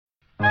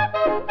So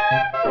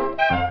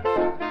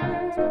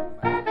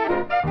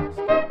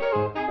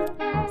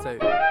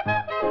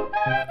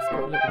it's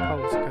got little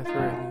poles to go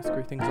through and you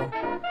screw things on.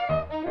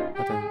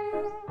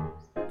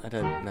 I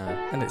don't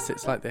know. And it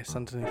sits like this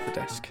underneath the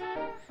desk.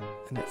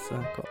 And it's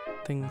got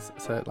things,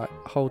 so it like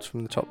holds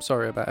from the top.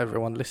 Sorry about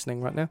everyone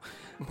listening right now,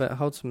 but it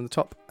holds from the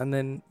top, and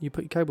then you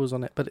put your cables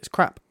on it. But it's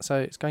crap, so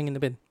it's going in the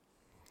bin.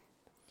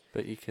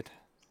 But you could.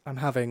 I'm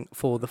having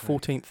for the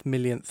 14th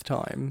millionth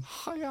time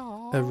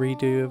a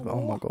redo of. Oh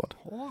my god!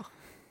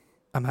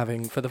 I'm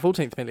having for the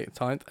 14th millionth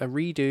time a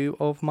redo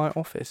of my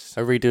office.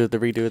 A redo of the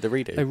redo of the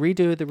redo. A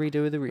redo of the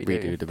redo of the redo.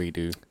 Redo the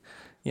redo.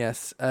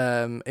 Yes,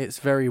 it's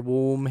very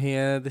warm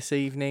here this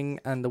evening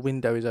and the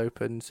window is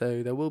open,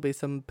 so there will be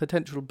some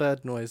potential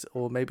bird noise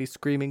or maybe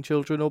screaming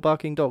children or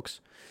barking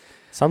dogs.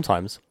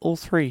 Sometimes all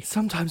three.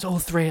 Sometimes all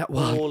three at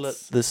once. All at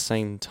the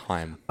same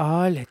time.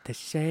 All at the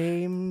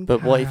same But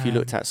time. what if you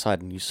looked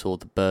outside and you saw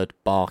the bird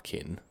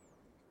barking,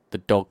 the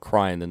dog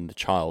crying and the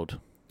child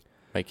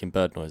making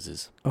bird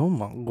noises? Oh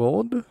my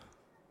god.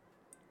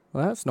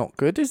 Well, that's not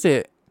good, is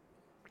it?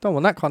 Don't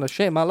want that kind of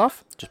shit, my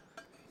love.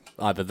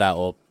 Either that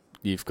or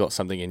you've got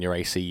something in your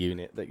AC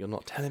unit that you're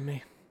not telling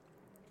me.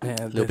 Yeah,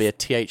 A little bit of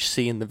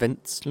THC in the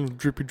vents. Little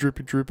drippy,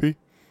 drippy, drippy.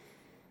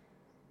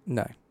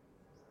 No.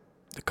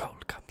 The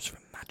cold comes from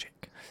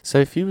magic. So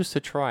if you was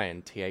to try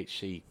and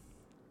THC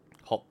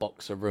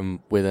hotbox a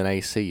room with an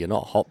AC, you're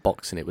not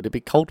hotboxing it. Would it be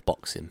cold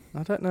boxing?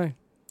 I don't know.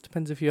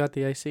 Depends if you had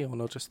the AC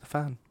on or just the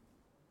fan.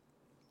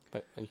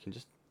 But you can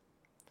just...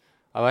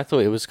 Oh, I thought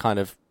it was kind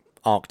of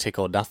Arctic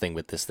or nothing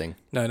with this thing.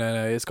 No.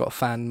 It's got a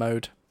fan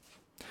mode.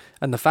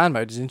 And the fan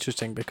mode is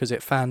interesting because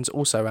it fans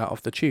also out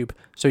of the tube.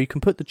 So you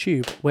can put the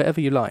tube wherever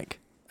you like,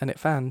 and it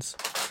fans.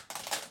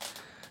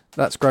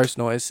 That's gross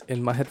noise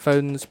in my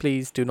headphones.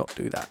 Please do not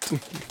do that.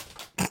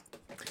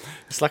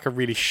 It's like a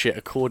really shit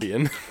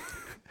accordion.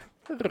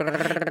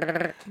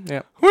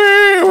 Yeah.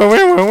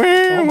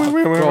 Oh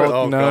my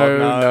God,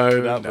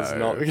 no, that was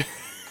not...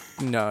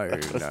 No.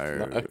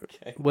 not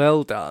okay.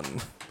 Well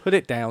done. Put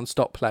it down.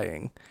 Stop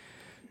playing.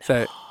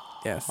 So,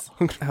 yes.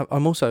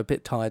 I'm also a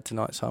bit tired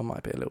tonight, so I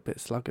might be a little bit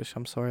sluggish.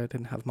 I'm sorry I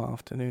didn't have my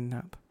afternoon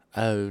nap.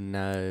 Oh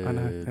no, I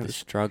know, the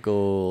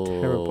struggle.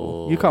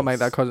 Terrible. You can't make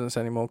that comments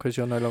anymore because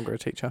you're no longer a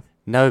teacher.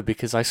 No,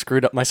 because I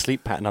screwed up my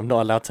sleep pattern. I'm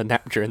not allowed to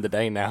nap during the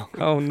day now.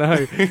 Oh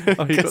no.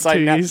 Oh, Because I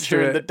nap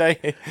during the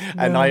day,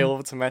 and I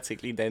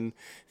automatically then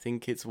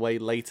think it's way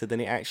later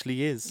than it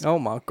actually is. Oh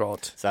my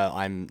god. So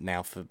I'm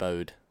now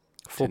forebode.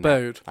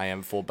 Forebode? I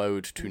am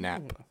forebode to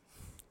nap.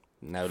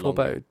 No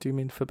longer. Forebode? Do you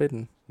mean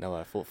forbidden? No,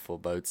 I thought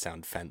forebode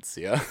sound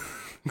fancier.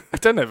 I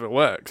don't know if it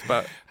works,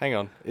 but... Hang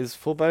on, is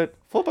forebode...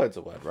 Forebode's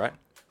a word, right?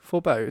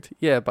 Forebode?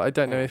 Yeah, but I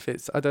don't know if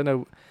it's... I don't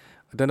know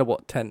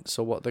what tense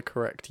or what the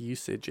correct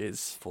usage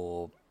is.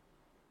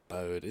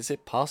 Forebode. Is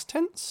it past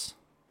tense?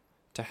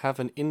 To have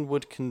an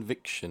inward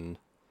conviction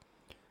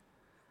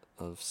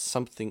of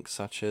something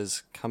such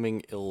as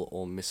coming ill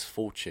or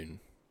misfortune.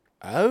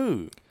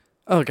 Oh!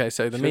 Okay,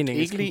 so the meaning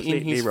is eagerly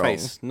completely in his wrong.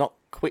 face, not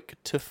quick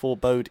to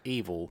forebode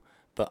evil,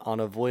 but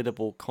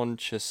unavoidably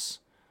conscious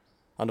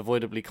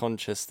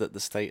that the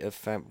state of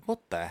what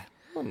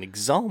an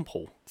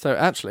example. So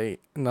actually,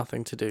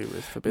 nothing to do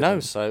with forbidden. No,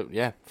 so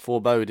yeah,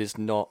 forebode is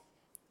not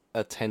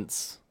a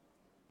tense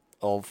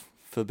of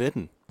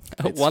forbidden.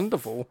 Oh,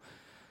 wonderful.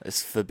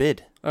 It's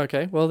forbid.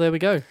 Okay, well there we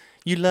go.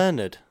 You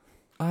learned.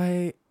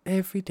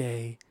 Every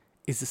day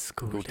is a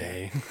school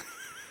day.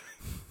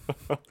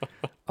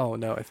 Oh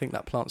no, I think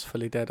that plant's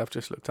fully dead. I've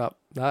just looked up.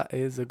 That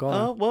is a goner.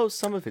 Oh, well,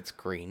 some of it's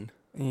green.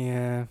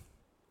 Yeah,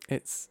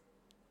 it's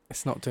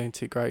not doing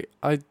too great.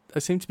 I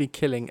seem to be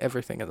killing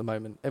everything at the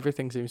moment.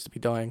 Everything seems to be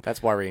dying.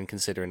 That's worrying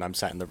considering I'm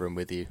sat in the room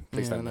with you.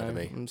 Please don't murder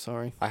me. I'm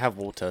sorry. I have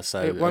water, so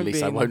at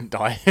least I won't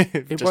die.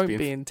 It won't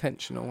be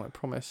intentional, I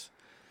promise.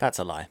 That's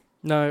a lie.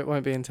 No, it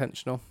won't be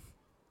intentional.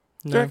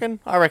 No. Do you reckon?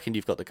 I reckon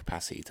you've got the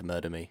capacity to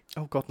murder me.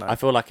 Oh god, no. I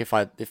feel like if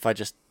I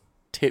just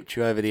tipped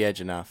you over the edge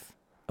enough,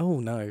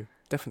 oh no,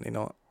 definitely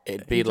not.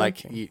 it'd be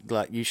like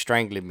you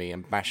strangling me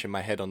and bashing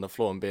my head on the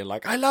floor and being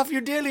like, "I love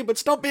you dearly, but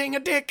stop being a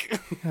dick."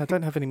 I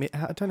don't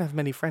have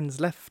many friends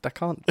left. I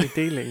can't be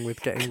dealing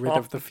with getting rid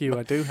of the few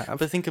I do have.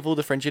 But think of all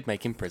the friends you'd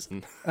make in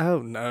prison. Oh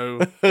no,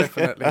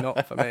 definitely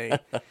not for me.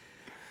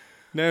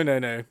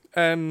 No.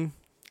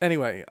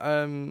 Anyway,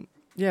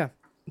 yeah.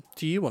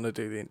 Do you want to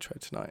do the intro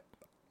tonight?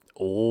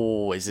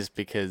 Oh, is this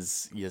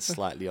because you're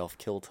slightly off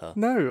kilter?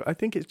 No, I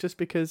think it's just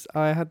because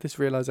I had this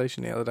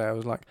realization the other day. I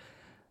was like,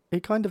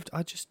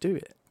 I just do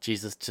it.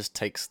 Jesus just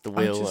takes the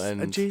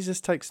wheel Jesus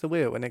takes the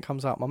wheel and it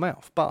comes out my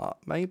mouth. But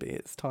maybe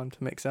it's time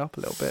to mix it up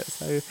a little bit.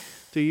 So,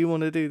 do you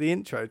want to do the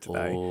intro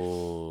today?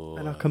 Oh.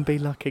 And I can be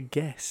like a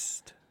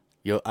guest.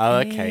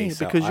 Okay. Yeah,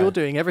 so because you're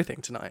doing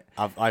everything tonight.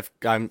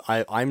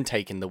 I'm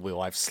taking the wheel.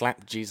 I've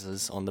slapped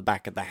Jesus on the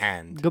back of the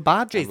hand.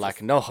 Goodbye, Jesus. I'm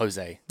like, no,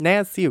 Jose. Now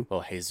it's you.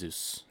 Oh,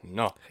 Jesus.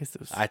 No.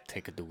 Jesus. I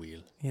take the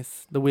wheel.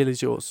 Yes, the wheel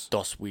is yours.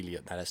 Dos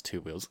wheelie. That has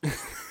two wheels.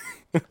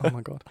 Oh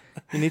my god.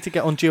 You need to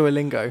get on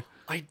Duolingo.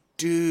 I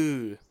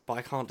do, but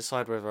I can't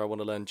decide whether I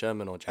want to learn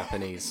German or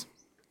Japanese.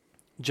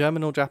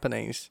 German or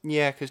Japanese?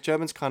 Yeah, because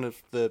German's kind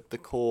of the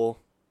core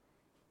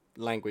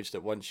language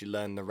that once you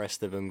learn, the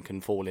rest of them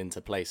can fall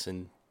into place.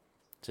 And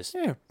just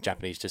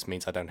Japanese just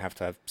means I don't have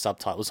to have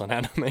subtitles on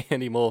anime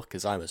anymore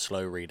because I'm a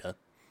slow reader.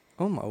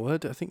 Oh my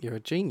word, I think you're a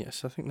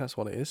genius. I think that's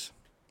what it is.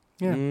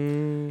 Yeah.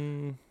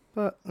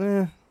 But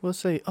we'll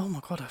see. Oh my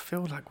god, I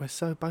feel like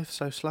we're both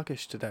so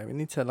sluggish today. We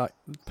need to like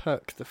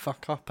perk the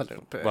fuck up a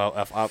little bit.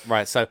 Well,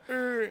 right, so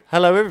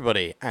hello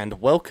everybody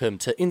and welcome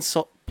to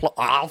Insot Plot.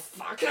 Oh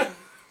fuck!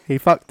 He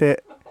fucked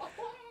it.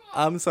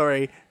 I'm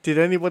sorry. Did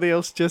anybody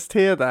else just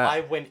hear that?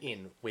 I went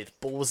in with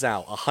balls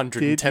out,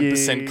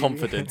 110%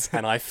 confidence,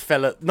 and I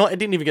fell at... I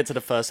didn't even get to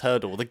the first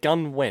hurdle. The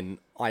gun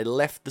went, I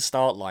left the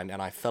start line, and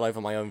I fell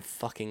over my own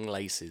fucking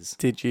laces.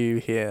 Did you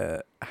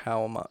hear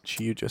how much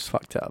you just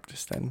fucked it up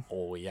just then?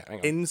 Oh, yeah.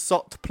 Hang on.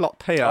 Insot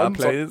plot here,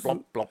 please.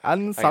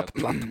 Insot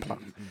plot.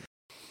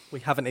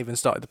 We haven't even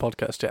started the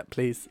podcast yet,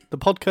 please. The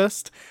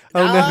podcast?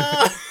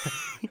 Oh,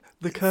 no.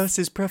 The curse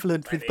is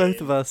prevalent with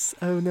both of us.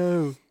 Oh,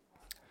 no.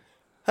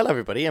 Hello,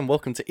 everybody, and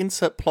welcome to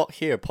Insert Plot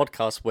Here, a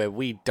podcast where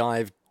we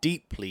dive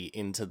deeply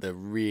into the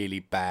really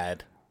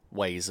bad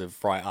ways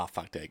of... Right, I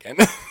fucked it again.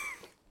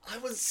 I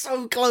was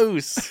so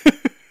close.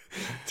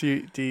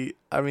 Do you,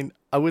 I mean,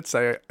 I would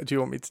say, do you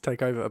want me to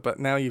take over? But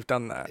now you've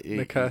done that,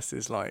 the curse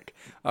is like,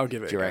 I'll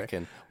give it a go. Do you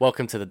reckon?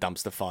 Welcome to the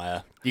dumpster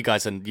fire. You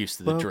guys are used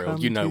to the drill.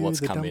 You know what's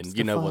coming.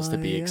 You know what's to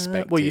be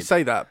expected. Well, you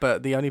say that,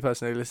 but the only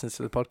person who listens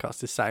to the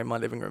podcast is sat in my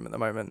living room at the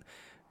moment,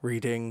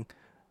 reading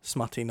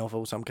smutty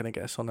novels, I'm going to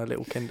guess, on a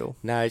little Kindle.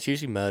 No, it's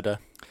usually murder.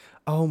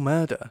 Oh,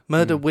 murder.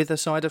 Murder with a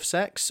side of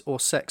sex, or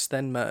sex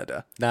then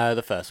murder? No,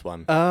 the first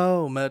one.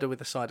 Oh, murder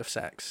with a side of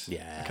sex.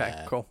 Yeah.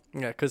 Okay, cool.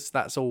 Yeah, because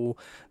that's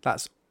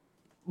That's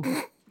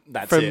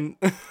from,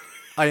 it.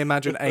 I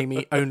imagine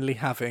Amy only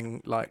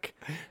having, like,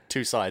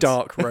 two sides.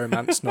 Dark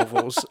romance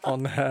novels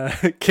on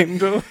her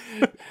Kindle.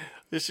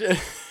 It's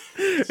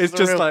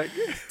just like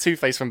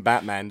Two-Face from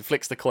Batman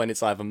flicks the coin.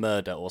 It's either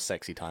murder or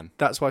sexy time.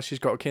 That's why she's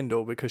got a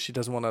Kindle, because she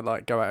doesn't want to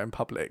like go out in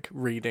public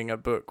reading a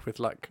book with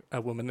like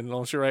a woman in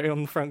lingerie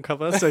on the front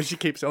cover. So she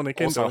keeps it on a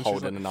Kindle. Also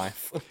holding a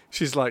knife.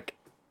 She's like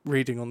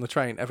reading on the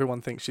train.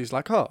 Everyone thinks she's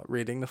like,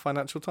 reading the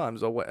Financial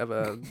Times or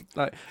whatever.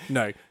 Like,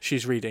 no,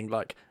 she's reading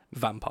like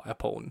vampire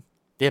porn.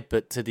 Yeah,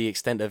 but to the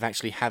extent of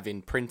actually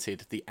having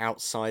printed the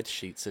outside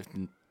sheets of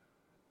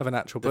an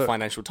actual book, the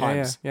Financial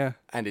Times. Yeah.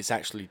 And it's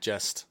actually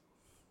just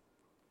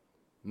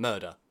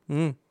murder.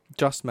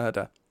 Just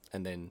murder.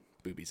 And then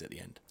boobies at the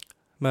end.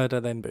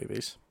 Murder, then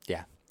boobies.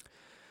 Yeah.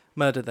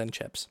 Murder, then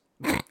chebs.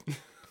 Not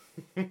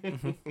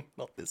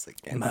this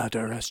again.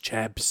 Murderous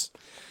chebs.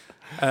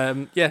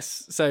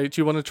 Yes, so do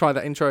you want to try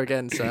that intro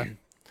again, sir?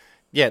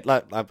 Yeah,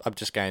 like I'm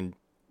just going...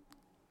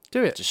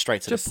 Do it. Just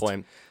straight to the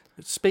point.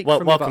 Speak well,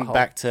 from welcome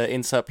back to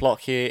Insert Plot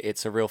Here.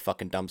 It's a real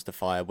fucking dumpster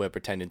fire. We're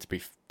pretending to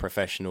be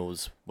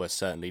professionals. We're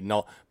certainly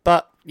not.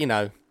 But, you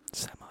know...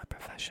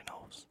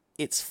 Semi-professionals.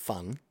 It's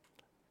fun.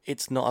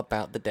 It's not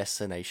about the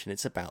destination,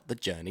 it's about the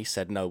journey.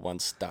 Said no one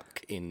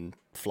stuck in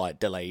flight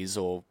delays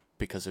or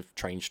because of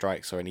train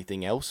strikes or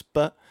anything else.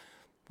 But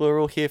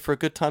we're all here for a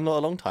good time, not a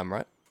long time,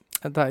 right?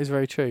 And that is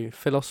very true.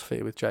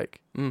 Philosophy with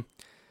Jake.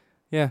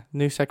 Yeah,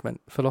 new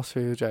segment.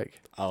 Philosophy with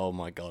Jake. Oh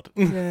my god.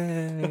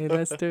 Yay,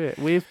 let's do it.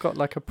 We've got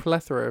like a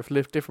plethora of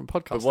different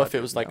podcasts. But what if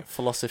it was like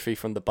philosophy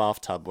from the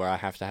bathtub, where I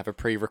have to have a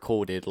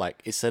pre-recorded,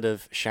 like, instead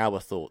of shower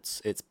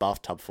thoughts, it's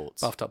bathtub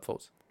thoughts. Bathtub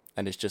thoughts.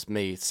 And it's just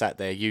me sat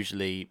there,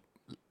 usually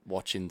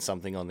watching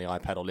something on the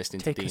iPad or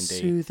listening to D&D. Take a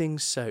soothing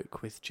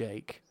soak with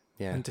Jake,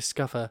 yeah, and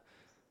discover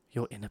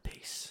your inner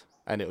peace.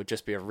 And it would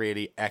just be a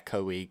really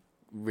echoey,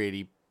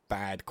 really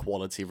bad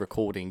quality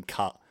recording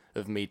cut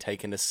of me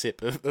taking a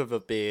sip of a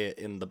beer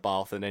in the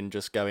bath and then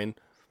just going,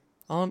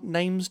 aren't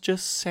names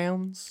just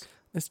sounds?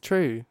 It's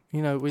true.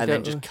 You know,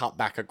 then just cut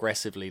back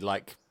aggressively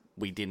like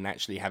we didn't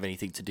actually have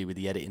anything to do with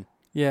the editing.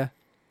 Yeah,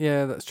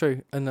 that's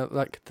true. And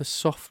like the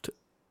soft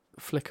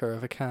flicker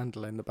of a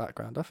candle in the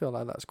background, I feel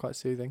like that's quite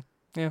soothing.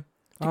 Yeah.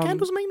 Do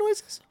candles make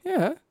noises?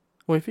 Yeah.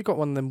 Well, if you got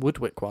one of them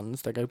woodwick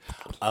ones, they go...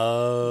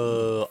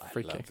 Oh,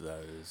 freaky. I love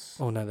those.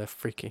 Oh, no, they're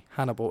freaky.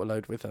 Hannah bought a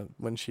load with her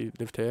when she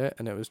lived here,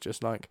 and it was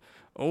just like,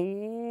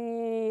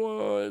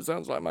 it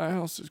sounds like my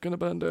house is going to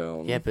burn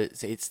down. Yeah,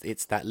 but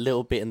it's that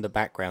little bit in the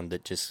background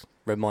that just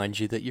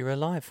reminds you that you're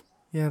alive.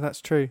 Yeah, that's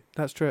true.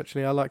 That's true,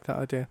 actually. I like that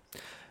idea.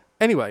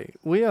 Anyway,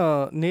 we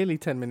are nearly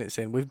 10 minutes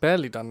in. We've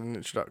barely done an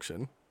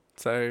introduction.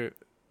 So,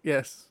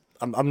 yes...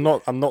 I'm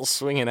not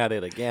swinging at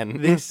it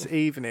again. This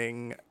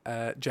evening,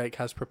 Jake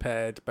has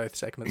prepared both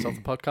segments of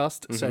the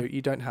podcast, so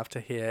you don't have to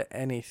hear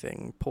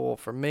anything poor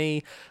from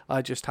me.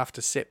 I just have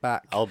to sit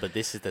back. Oh, but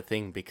this is the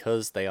thing,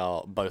 because they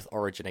are both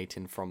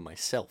originating from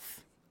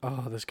myself.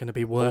 Oh, there's going to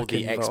be work involved. All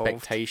the involved.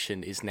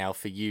 expectation is now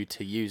for you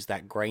to use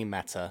that grey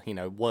matter,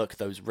 work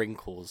those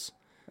wrinkles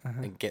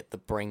and get the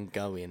brain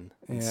going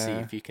and see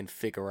if you can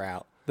figure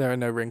out. There are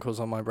no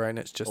wrinkles on my brain,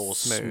 it's just all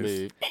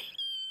smooth.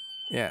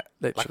 Yeah,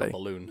 literally. Like a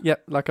balloon.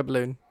 Yep, like a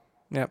balloon.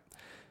 Yep.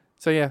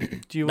 So, yeah,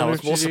 do you want to I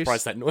was more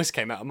surprised that noise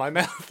came out of my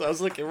mouth. I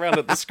was looking around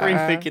at the screen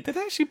thinking, did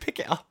I actually pick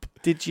it up?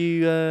 Did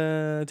you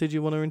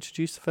want to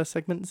introduce the first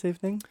segment this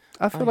evening?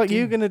 I feel like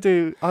you're gonna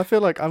do. I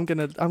feel like I'm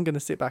gonna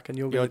sit back and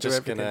you're gonna do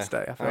everything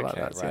today. I feel like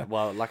that's right. yeah.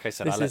 Well, like I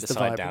said, This I let is the the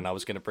side vibe. down. I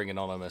was going to bring an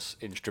anonymous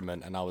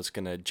instrument and I was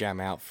going to jam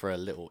out for a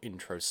little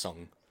intro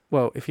song.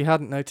 Well, if you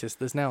hadn't noticed,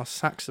 there's now a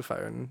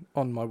saxophone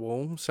on my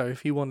wall. So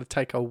if you want to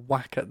take a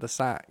whack at the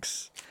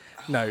sax,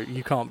 no,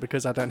 you can't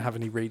because I don't have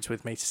any reeds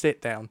with me.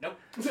 Sit down. Nope.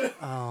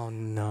 Oh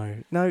no,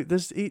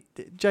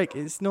 Jake.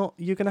 It's not.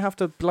 You're gonna have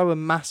to blow a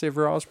massive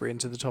raspberry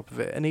into the top of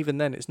it, and even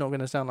then, it's not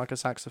gonna sound like a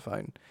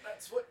saxophone.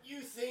 That's what you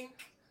think.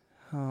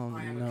 Oh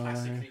I am no. a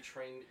classically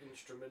trained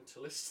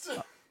instrumentalist.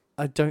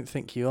 I don't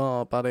think you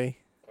are, buddy.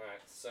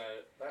 Alright, so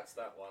that's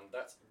that one.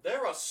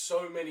 There are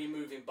so many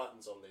moving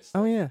buttons on this.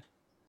 Oh yeah.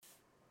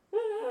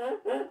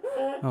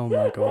 Oh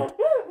my god.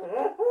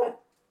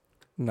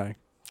 No.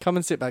 Come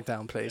and sit back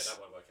down, please. Yeah,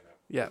 that won't work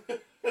out.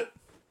 Yeah.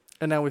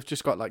 And now we've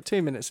just got like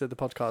 2 minutes of the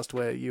podcast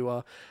where you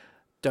are.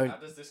 How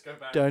does this go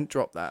back? Don't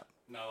drop that.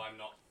 No, I'm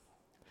not.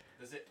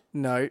 Does it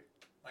No.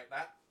 like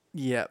that?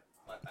 Yep.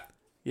 Like that?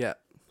 Yep.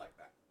 Like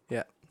that?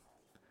 Yep.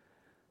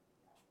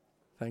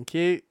 Thank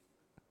you.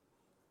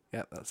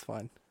 Yep, that's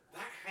fine.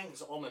 That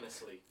hangs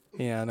ominously.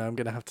 Yeah, no, I'm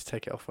gonna have to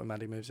take it off when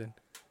Maddie moves in.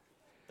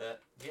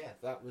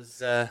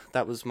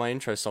 That was my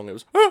intro song. It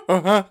was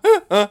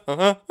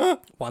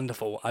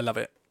Wonderful. I love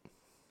it.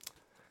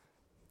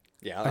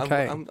 Yeah,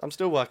 Okay. I'm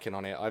still working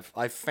on it.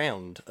 I've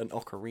found an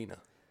ocarina.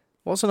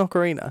 What's an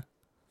ocarina?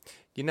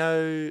 You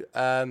know,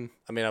 I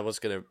mean, I was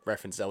gonna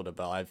reference Zelda,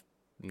 but I've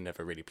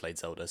never really played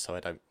Zelda, so I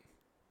don't.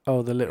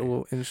 Oh, the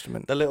little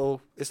instrument.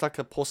 It's like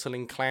a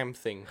porcelain clam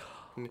thing.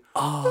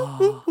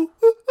 Oh,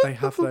 they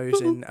have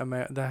those in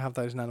They have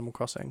those in Animal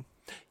Crossing.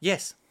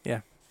 Yes.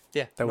 Yeah.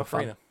 Yeah, They an were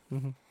fun. ocarina.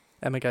 hmm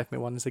Emma gave me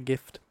one as a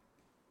gift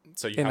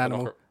So you in have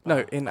Animal. an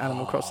No, in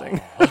Animal Crossing.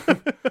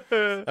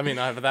 I mean,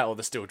 either that or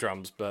the steel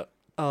drums, but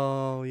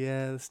Oh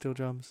yeah, the steel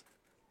drums.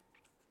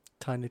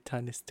 Tiny,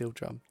 tiny steel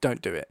drum.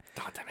 Don't do it.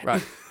 oh, damn it.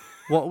 Right.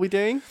 What are we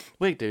doing?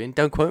 We're doing.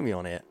 Don't quote me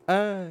on it.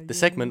 The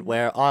segment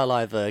where I'll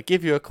either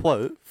give you a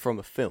quote from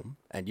a film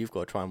and you've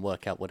got to try and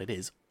work out what it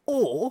is,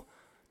 or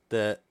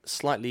the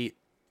slightly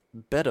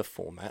better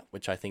format,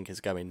 which I think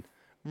is going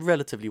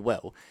relatively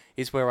well,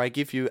 is where I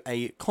give you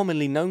a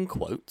commonly known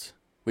quote,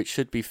 which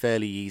should be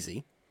fairly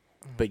easy,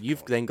 but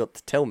you've then got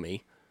to tell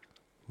me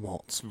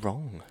what's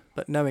wrong.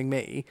 But knowing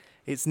me,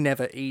 it's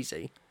never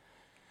easy.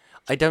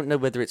 I don't know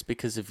whether it's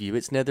because of you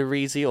it's never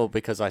easy or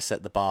because I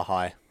set the bar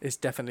high. It's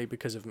definitely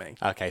because of me.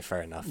 Okay,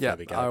 fair enough. Yeah, There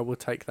we go. I will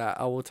take that.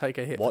 I will take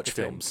a hit. Watch for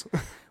the team. films.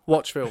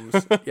 Watch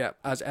films. Yeah,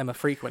 as Emma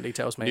frequently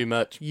tells me. New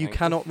merch. You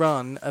cannot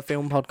run a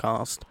film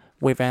podcast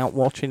without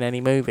watching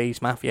any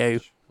movies, Matthew.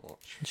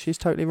 Watch She's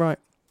totally right,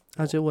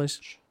 as always.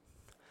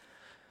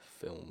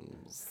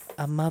 films.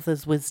 A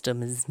mother's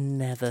wisdom is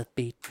never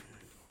beaten.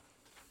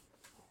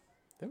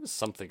 There was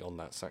something on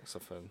that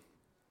saxophone.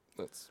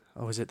 That's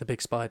Oh, is it the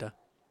big spider?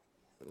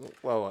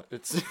 well,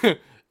 it's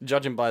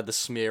judging by the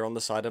smear on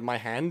the side of my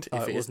hand. Oh,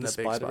 If it it is wasn't the a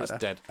big spider, it's spider.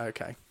 dead.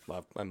 Okay.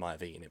 Well, I might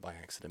have eaten it by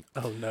accident.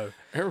 Oh no.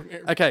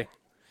 It Okay.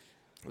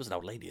 was an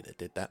old lady that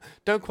did that.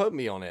 Don't quote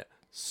me on it.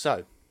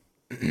 So,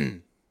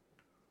 you're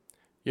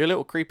a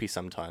little creepy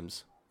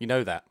sometimes. You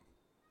know that.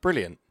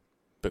 Brilliant,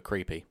 but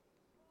creepy.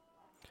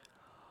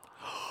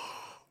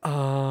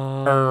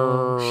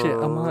 Oh shit!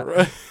 I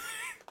might.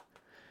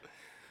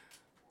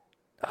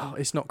 Oh,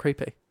 it's not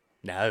creepy.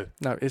 No.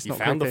 No, it's You not.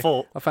 found creepy. the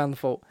fault. I found the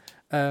fault.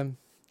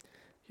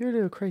 You're a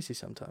little crazy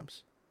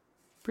sometimes.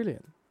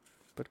 Brilliant,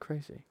 but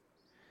crazy.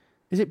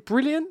 Is it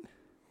brilliant?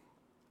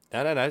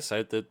 No.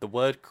 So the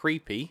word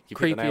creepy. You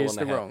Creepy put the nail is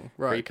on the head. wrong.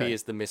 Right. Creepy Okay.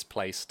 is the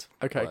misplaced.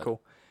 Okay. word.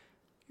 Cool.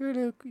 You're a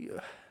little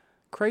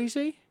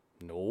crazy.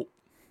 No.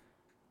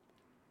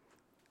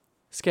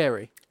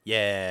 Scary.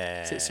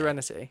 Yeah. Is it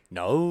Serenity?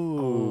 No.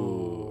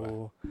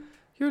 Oh.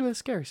 You're a little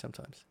scary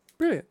sometimes.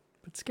 Brilliant,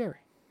 but scary.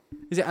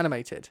 Is it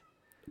animated?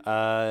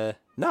 No.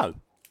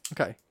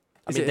 Okay.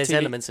 I Is mean, it a there's TV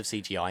elements of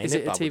CGI in Is it.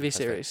 it a but I wouldn't TV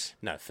classify it- series?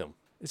 No, film.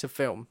 It's a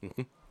film.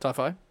 Mhm.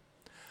 Sci-fi.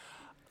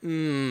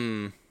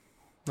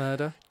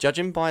 Murder.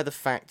 Judging by the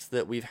fact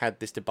that we've had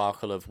this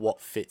debacle of what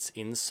fits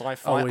in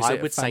sci-fi, Oh, is I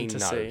it would say no.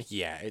 fantasy?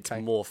 Yeah, it's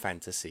Okay. more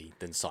fantasy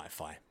than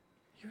sci-fi.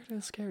 You're a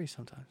little scary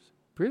sometimes.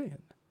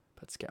 Brilliant,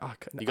 but scary.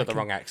 You got the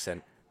wrong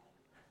accent.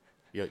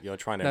 You're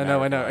trying to.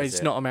 No, I know. Americanise It's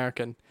it. not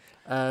American.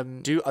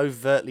 Do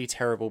overtly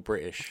terrible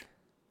British.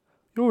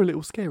 You're a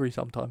little scary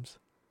sometimes.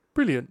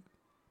 Brilliant,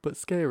 but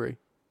scary.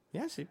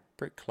 Yeah, actually,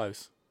 pretty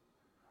close.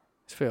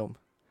 It's film.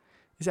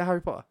 Is it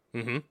Harry Potter?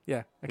 Mm-hmm.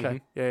 Yeah. Okay.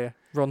 Mhm. Yeah.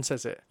 Ron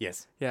says it.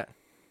 Yes. Yeah.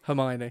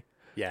 Hermione.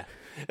 Yeah.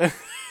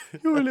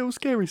 You're a little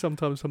scary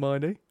sometimes,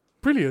 Hermione.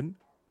 Brilliant,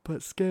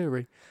 but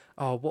scary.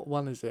 Oh, what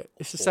one is it?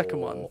 It's the second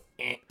one.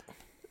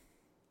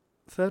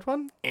 Third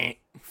one?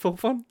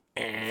 Fourth one?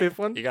 Fifth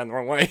one? You're going the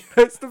wrong way.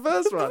 It's the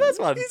first one. The first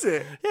one. Is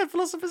it? Yeah,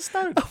 Philosopher's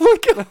Stone. Oh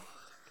my god.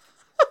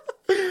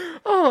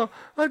 Oh,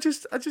 I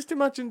just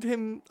imagined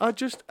him.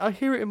 I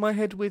hear it in my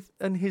head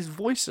and his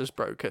voice is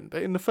broken.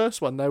 But in the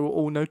first one, they were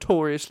all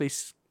notoriously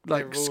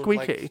They're all,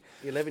 squeaky.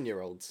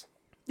 11-year-olds.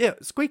 Yeah,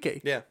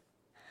 squeaky. Yeah.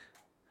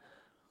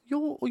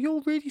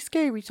 you're really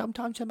scary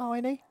sometimes,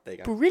 Hermione. There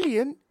you go.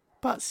 Brilliant,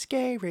 but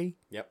scary.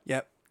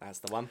 Yep. That's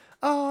the one.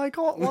 Oh, I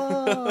got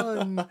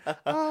one.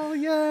 Oh,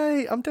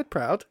 yay. I'm dead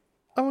proud.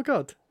 Oh, my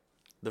God.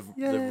 The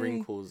Yay.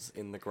 wrinkles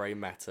in the grey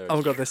matter. Oh,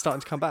 my God, they're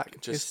starting to come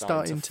back. Just It's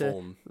starting to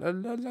form.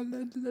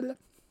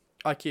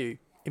 IQ,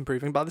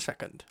 improving by the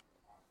second.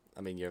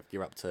 I mean,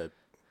 you're up to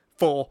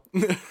 4.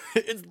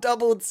 It's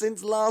doubled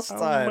since last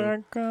time. Oh,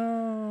 my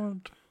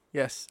God.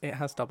 Yes, it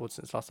has doubled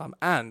since last time.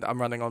 And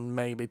I'm running on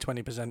maybe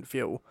 20%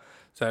 fuel.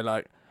 So,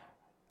 like,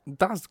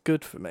 that's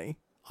good for me.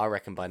 I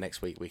reckon by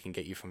next week we can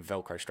get you from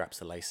Velcro straps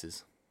to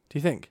laces. Do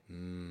you think?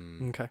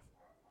 Okay.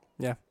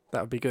 Yeah, that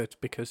would be good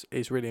because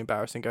it's really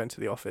embarrassing going to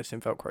the office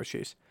in Velcro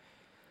shoes.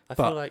 I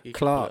But feel like you can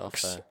pull it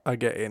Clarks off there. are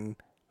getting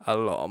a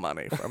lot of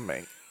money from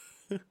me.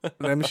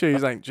 Them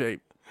shoes ain't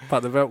cheap,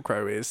 but the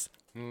Velcro is.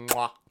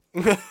 Mwah.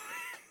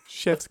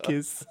 Chef's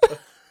kiss.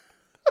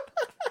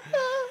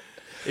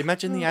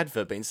 Imagine the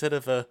advert, but instead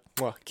of a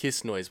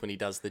kiss noise when he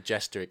does the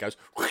gesture, it goes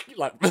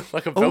like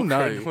a Velcro Oh,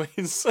 no.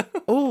 noise.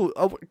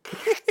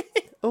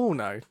 Oh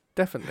no,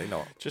 definitely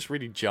not. Just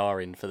really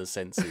jarring for the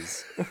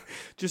senses.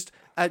 Just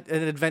an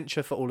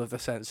adventure for all of the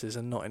senses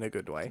and not in a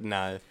good way.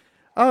 No.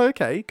 Oh,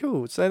 okay,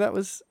 cool. So that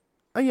was.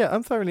 Oh yeah,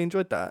 I thoroughly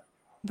enjoyed that.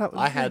 That was.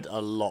 I had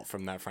a lot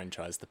from that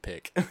franchise to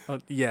pick.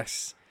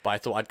 Yes. But I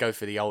thought I'd go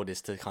for the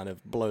oldest to kind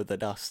of blow the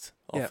dust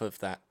off Yeah. of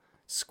that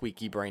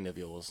squeaky brain of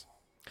yours.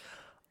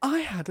 I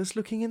had us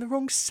looking in the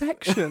wrong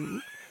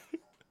section.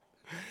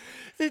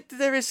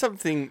 There is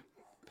something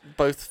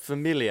both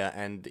familiar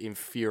and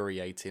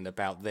infuriating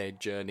about their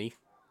journey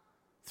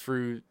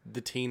through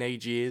the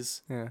teenage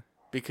years. Yeah.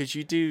 Because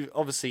you do,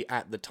 obviously,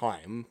 at the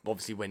time,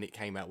 obviously when it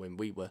came out when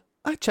we were,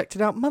 I checked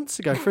it out months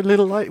ago for a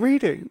little light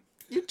reading.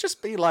 you'd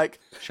just be like,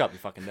 shut up, you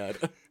fucking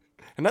nerd.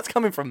 And that's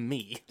coming from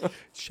me.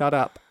 Shut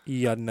up,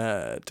 you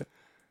nerd.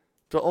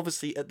 But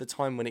obviously, at the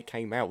time when it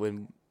came out,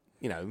 when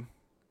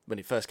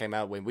it first came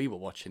out, when we were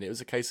watching it,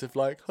 was a case of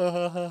like, ha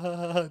ha ha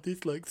ha, ha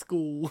this like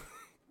school.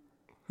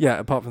 Yeah,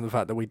 apart from the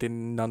fact that we did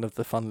none of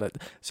the fun.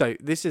 So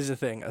this is the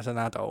thing as an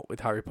adult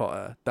with Harry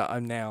Potter that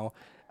I'm now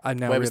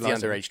Where was the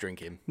realising. underage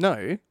drinking?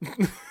 No.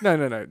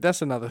 No.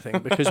 That's another thing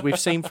because we've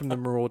seen from the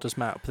Marauders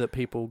map that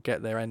people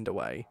get their end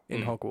away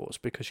in Hogwarts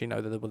because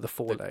there were the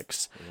four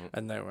legs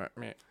and they were.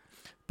 Meh.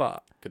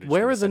 But Could've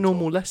where are just been the a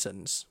normal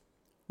lessons?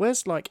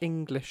 Where's like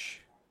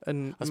English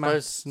and I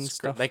maths suppose and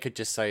stuff? they could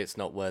just say it's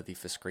not worthy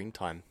for screen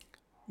time.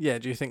 Yeah,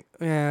 do you think?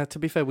 Yeah, to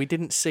be fair, we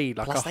didn't see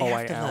like Plus a whole they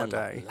have to 8 hour learn,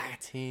 day. like,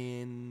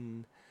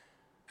 Latin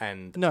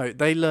and No,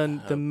 they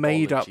learn the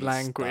made up herbology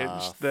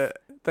language stuff. that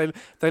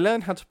they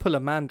learn how to pull a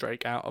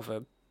mandrake out of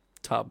a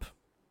tub.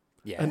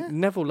 yeah. And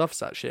Neville loves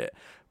that shit.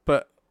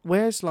 But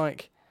where's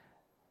like,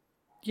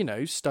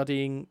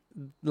 studying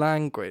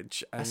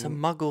language and That's a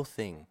muggle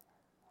thing.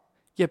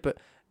 yeah, but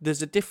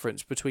there's a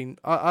difference between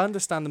I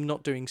understand them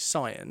not doing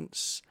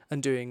science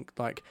and doing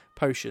like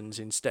potions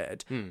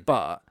instead,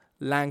 but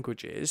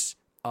languages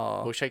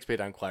are Well, Shakespeare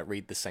don't quite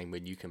read the same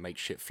when you can make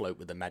shit float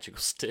with a magical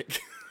stick.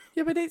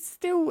 yeah, but it's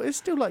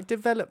still like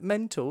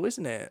developmental,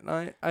 isn't it?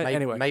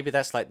 Anyway, Maybe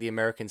that's like the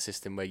American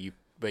system where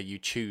you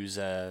choose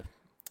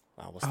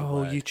what's the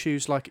word?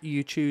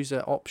 you choose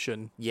an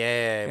option.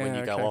 Yeah, when Yeah,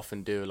 you go okay. off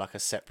and do like a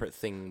separate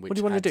thing. Which What do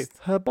you want to do?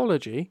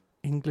 Herbology,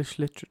 English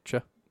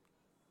literature.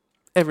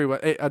 Everywhere.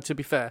 To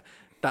be fair,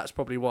 that's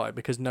probably why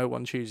because no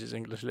one chooses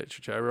English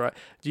literature, right?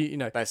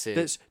 That's it.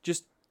 Let's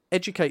just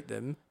educate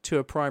them to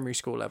a primary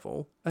school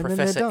level, and then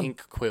Professor they're done.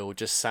 Inkquill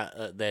just sat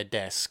at their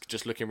desk,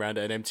 just looking around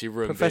at an empty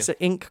room. Professor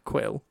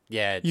Inkquill.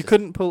 Yeah. You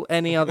couldn't pull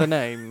any other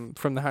name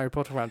from the Harry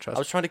Potter franchise. I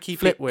was trying to keep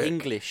Flitwick, it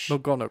English.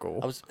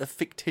 McGonagall. I was a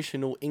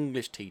fictional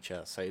English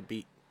teacher, so it'd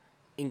be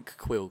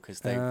Inkquill because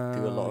they do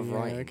a lot of yeah,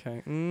 writing.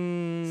 Okay.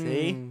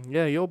 See?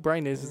 Yeah, your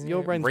brain's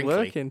wrinkly.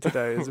 working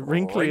today. It's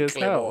wrinkly as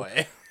Wrinkly hell.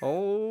 boy.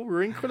 Oh,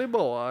 wrinkly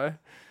boy.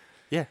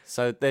 Yeah,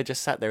 so they're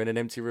just sat there in an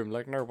empty room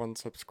like, no one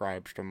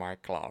subscribes to my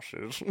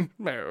classes.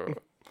 No,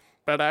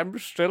 but I'm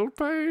still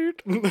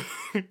paid.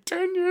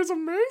 10 years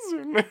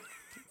amazing.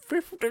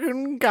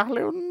 15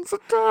 gallons a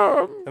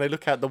term. And they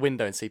look out the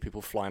window and see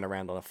people flying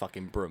around on a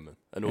fucking broom.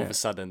 And all of Yeah. a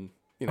sudden,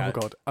 Oh my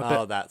God, I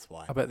bet- that's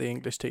why. I bet the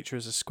English teacher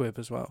is a squib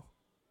as well.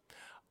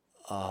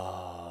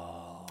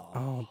 Oh.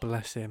 Oh,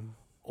 bless him.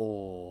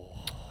 Oh.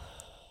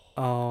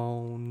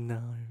 Oh,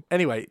 no.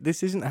 Anyway,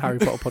 this isn't a Harry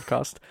Potter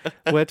podcast.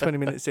 We're 20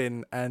 minutes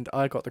in, and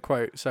I got the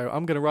quote, so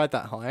I'm going to ride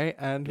that high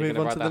and You're move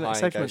gonna on to ride the that next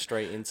high and go segment.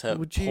 straight into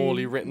Would you-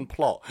 poorly written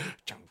plot.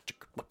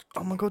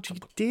 Oh my God, you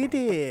did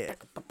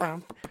it.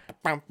 The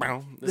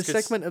The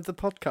segment of the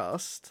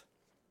podcast.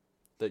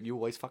 that you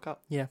always fuck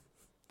up. Yeah.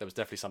 There was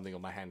definitely something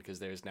on my hand because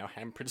there is now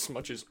handprint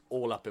smudges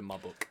all up in my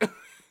book.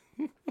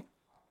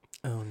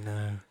 Oh,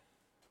 no.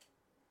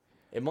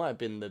 It might have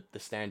been the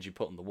stand you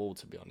put on the wall,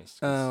 to be honest.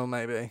 'cause Oh,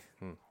 maybe.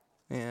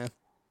 Yeah.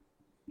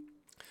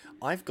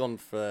 I've gone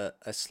for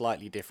a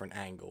slightly different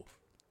angle.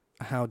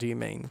 How do you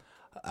mean?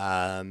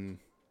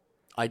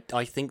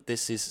 I think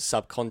this is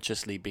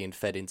subconsciously being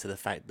fed into the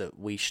fact that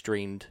we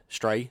streamed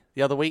Stray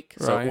the other week,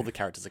 so Right. all the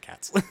characters are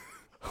cats.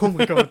 Oh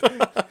my God.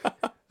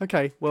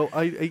 Okay, well,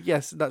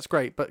 yes, that's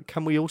great, but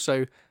can we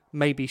also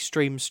maybe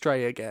stream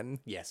Stray again.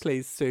 Yes.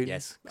 Please, soon.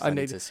 Yes, 'cause I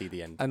need to see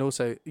the end. And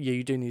also, yeah,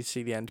 you do need to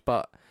see the end,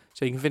 but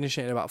so you can finish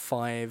it in about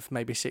 5,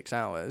 maybe 6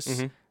 hours.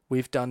 Mm-hmm.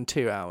 We've done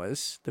 2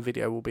 hours. The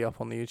video will be up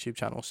on the YouTube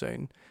channel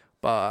soon,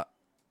 but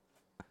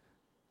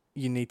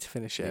you need to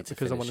finish it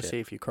because I want to see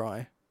if you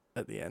cry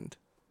at the end.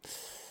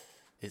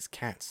 It's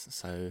Cats,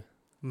 so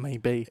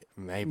Maybe.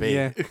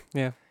 maybe.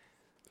 Yeah.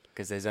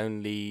 Because there's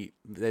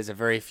a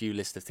very few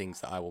list of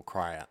things that I will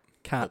cry at.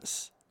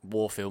 Cats.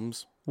 War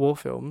films. War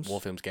films. War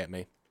films get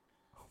me.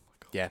 Oh my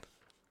God. Yeah.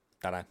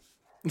 Don't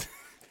know.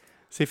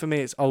 See, for me,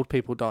 it's old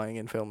people dying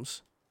in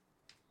films.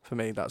 For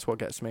me, that's what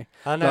gets me.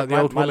 I know. Like the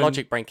my old woman-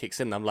 logic brain kicks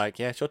in. I'm like,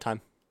 yeah, it's your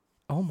time.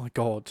 Oh my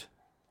God.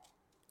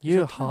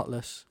 You're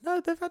heartless.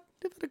 No, they've had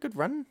a good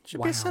run. Should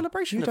be Wow. a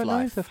celebration You of don't know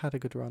if life. they've had a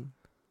good run.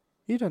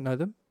 You don't know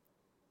them.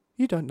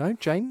 You don't know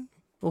Jane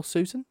or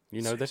Susan.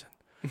 You know that.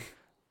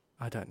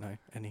 I don't know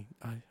any.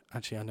 I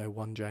know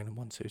one Jane and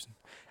one Susan.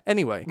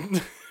 Anyway,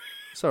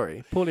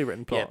 sorry, poorly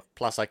written plot. Yeah.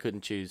 Plus, I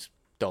couldn't choose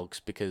dogs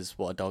because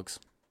what are dogs?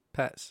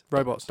 Pets,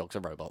 robots. Dogs are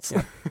robots.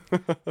 Yeah.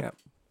 Yep.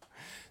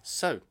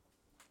 So,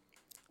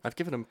 I've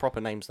given them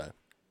proper names though.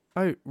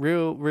 Oh,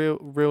 real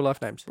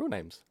life names. Real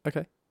names.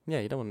 Okay. Yeah,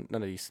 you don't want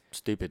none of these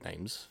stupid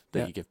names that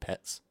Yeah. you give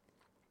pets.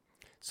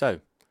 So,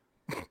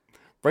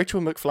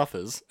 Rachel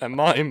McFluffers and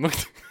Martin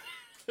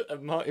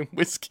and Martin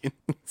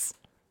Whiskins.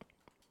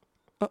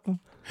 Uh-oh.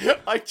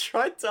 I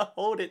tried to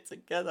hold it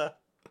together.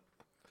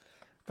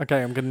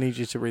 Okay, I'm going to need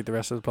you to read the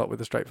rest of the plot with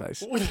a straight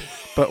face.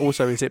 But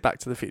also, is it Back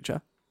to the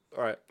Future?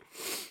 All right.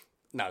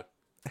 No.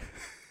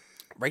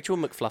 Rachel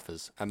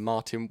McFluffers and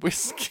Martin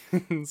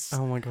Whiskins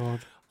Oh my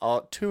God.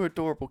 are 2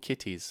 adorable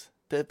kitties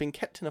that have been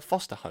kept in a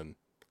foster home,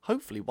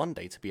 hopefully one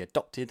day to be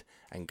adopted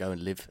and go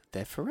and live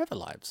their forever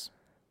lives.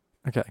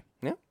 Okay.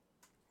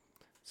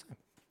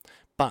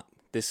 But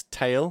this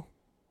tale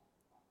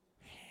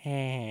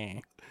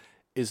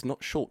is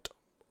not short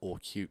or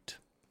cute.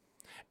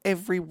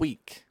 Every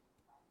week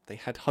they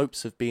had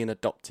hopes of being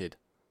adopted,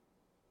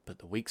 but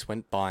the weeks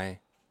went by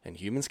and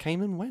humans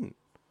came and went.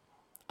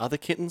 Other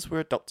kittens were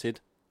adopted,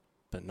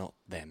 but not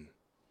them.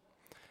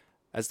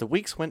 As the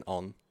weeks went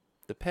on,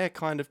 the pair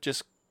kind of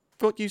just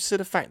got used to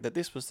the fact that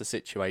this was the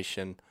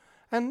situation,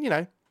 and,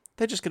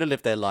 they're just going to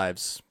live their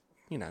lives,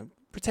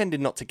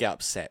 pretending not to get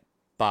upset,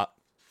 but,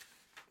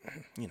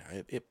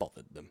 it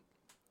bothered them.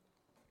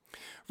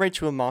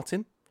 Rachel and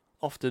Martin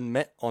often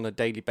met on a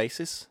daily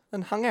basis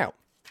and hung out.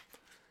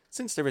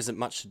 Since there isn't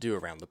much to do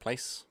around the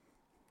place,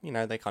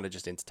 they kind of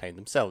just entertained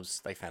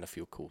themselves. They found a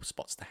few cool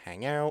spots to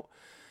hang out,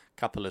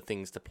 couple of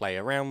things to play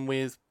around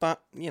with,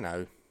 but,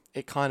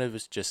 it kind of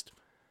was just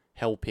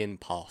helping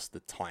pass the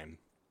time.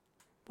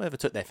 Whatever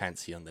took their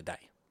fancy on the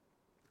day.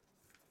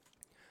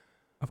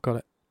 I've got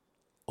it,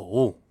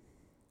 Oh.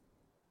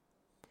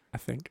 I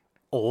think.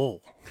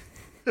 Oh.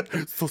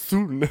 So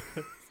soon.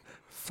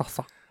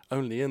 Sasa.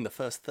 Only in the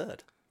first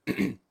third.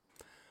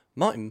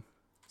 Martin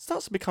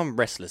starts to become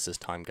restless as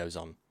time goes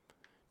on,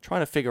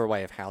 trying to figure a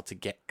way of how to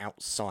get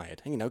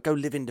outside and, go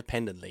live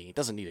independently. He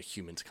doesn't need a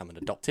human to come and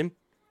adopt him.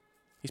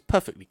 He's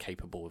perfectly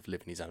capable of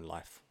living his own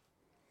life.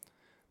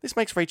 This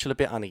makes Rachel a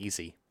bit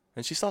uneasy,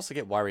 and she starts to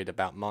get worried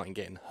about Martin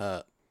getting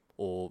hurt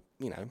or,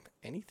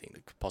 anything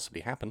that could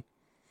possibly happen.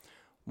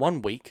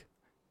 One week,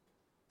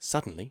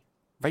 suddenly,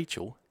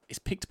 Rachel is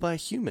picked by a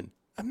human.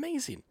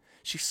 Amazing.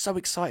 She's so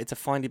excited to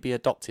finally be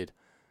adopted,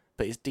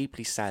 but is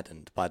deeply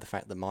saddened by the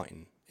fact that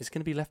Martin is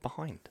going to be left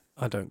behind.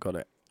 I don't got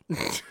it.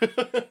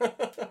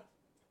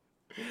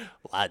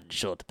 One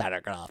short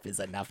paragraph is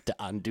enough to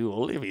undo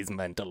all of his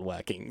mental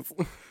workings.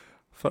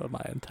 For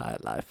my entire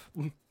life.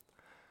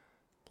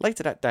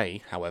 Later that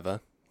day,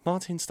 however,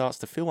 Martin starts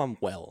to feel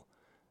unwell,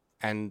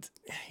 and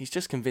he's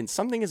just convinced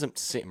something isn't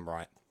sitting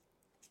right.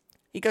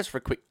 He goes for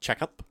a quick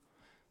checkup,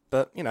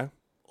 but,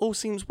 all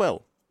seems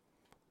well.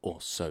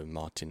 Or so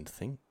Martin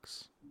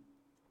thinks.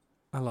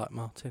 I like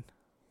Martin.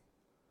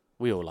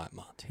 We all like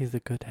Martin. He's a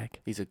good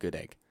egg. He's a good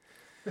egg.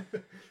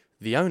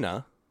 The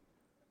owner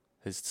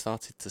has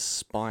started to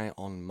spy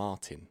on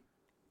Martin,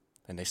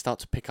 and they start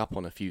to pick up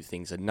on a few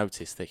things and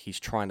notice that he's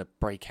trying to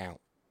break out.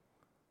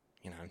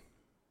 He's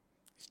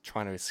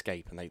trying to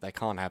escape, and they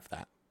can't have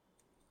that.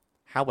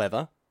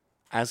 However,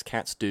 as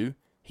cats do,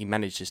 he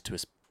manages to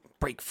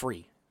break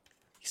free.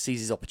 He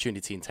sees his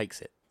opportunity and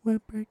takes it. We're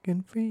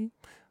breaking free.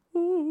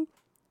 Ooh.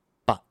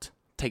 But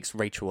takes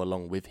Rachel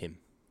along with him.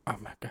 Oh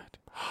my God.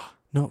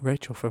 Not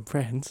Rachel from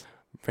Friends.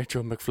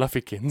 Rachel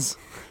McFluffykins.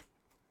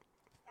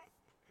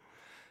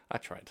 I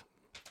tried.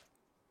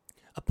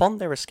 Upon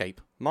their escape,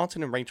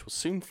 Martin and Rachel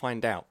soon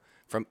find out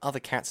from other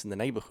cats in the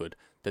neighbourhood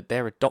that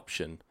their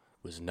adoption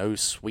was no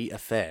sweet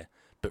affair,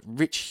 but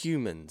rich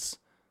humans,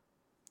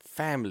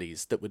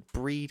 families that would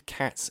breed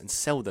cats and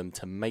sell them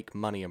to make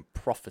money and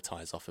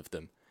profitize off of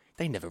them.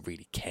 They never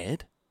really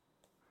cared.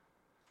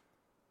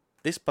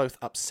 This both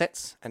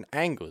upsets and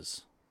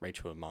angers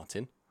Rachel and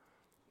Martin,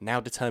 now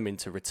determined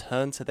to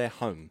return to their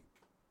home,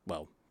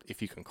 well,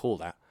 if you can call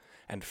that,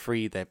 and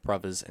free their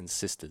brothers and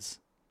sisters.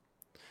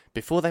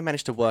 Before they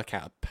manage to work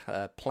out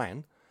a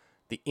plan,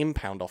 the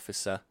impound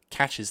officer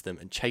catches them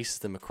and chases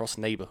them across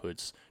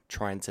neighbourhoods,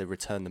 trying to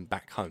return them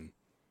back home.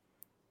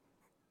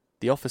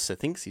 The officer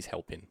thinks he's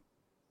helping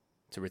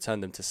to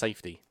return them to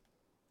safety,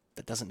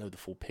 but doesn't know the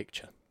full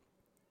picture.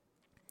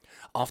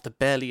 After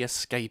barely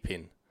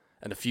escaping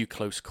and a few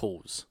close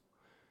calls,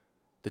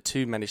 the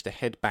two manage to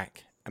head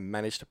back and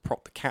manage to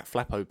prop the cat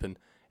flap open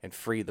and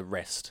free the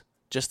rest,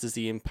 just as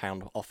the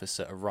impound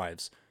officer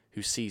arrives,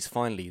 who sees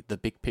finally the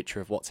big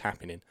picture of what's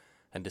happening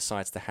and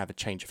decides to have a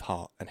change of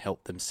heart and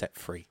help them set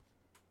free.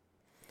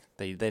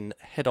 They then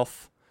head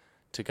off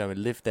to go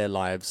and live their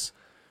lives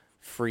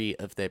free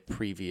of their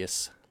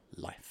previous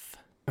life.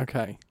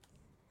 Okay.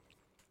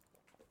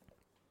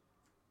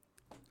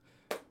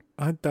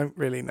 I don't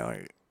really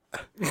know.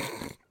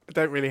 I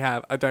don't really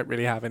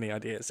have any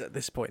ideas at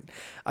this point.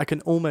 I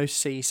can almost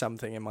see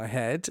something in my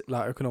head.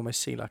 Like I can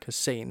almost see like a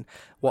scene.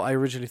 What I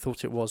originally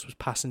thought it was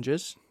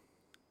Passengers.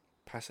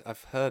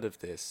 I've heard of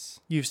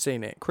this. You've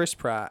seen it. Chris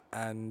Pratt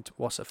and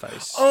what's her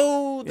face?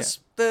 Oh,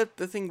 the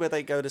thing where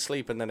they go to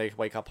sleep and then they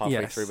wake up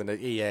halfway through and they,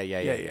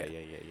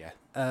 yeah.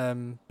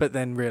 But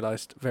then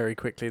realised very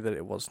quickly that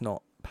it was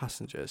not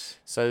Passengers.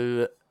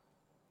 So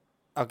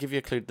I'll give you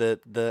a clue.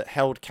 The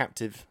held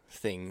captive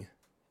thing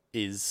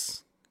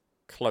is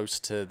close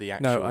to the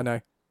actual... No, I know.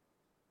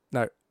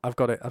 No, I've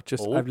got it.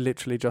 I've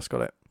literally just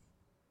got it.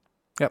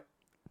 Yep.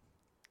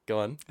 Go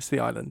on. It's the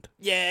island.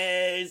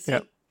 Yes!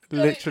 Yep.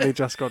 Literally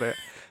just got it.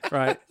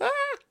 Right.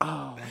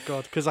 Oh my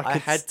god, because I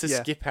had to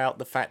skip out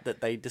the fact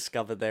that they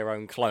discovered their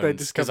own clones. They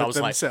discovered I was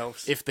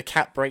themselves. Like, if the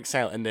cat breaks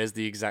out and there's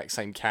the exact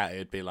same cat,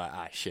 it'd be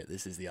like, shit,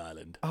 this is the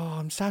island. Oh,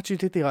 I'm sad you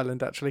did the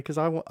island actually, because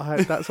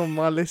that's on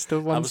my list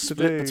of ones to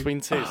do. I was split between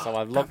two, so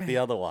I've logged the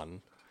other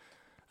one.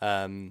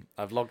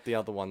 I've logged the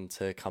other one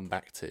to come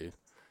back to.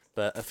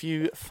 But a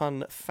few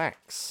fun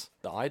facts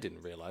that I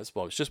didn't realise.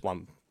 Well, it's just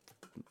one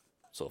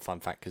sort of fun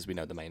fact because we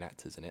know the main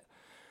actors in it.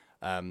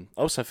 I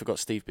also forgot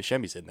Steve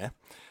Buscemi's in there.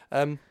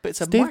 But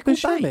it's a Steve Michael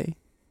Buscemi? Bay.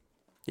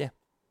 Yeah.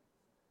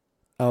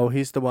 Oh,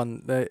 he's the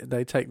one,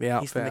 they take the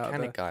outfit He's the out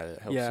mechanic guy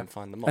that helps him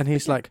find them off. And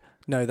he's like,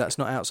 no, that's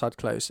not outside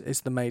clothes.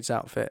 It's the maid's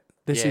outfit.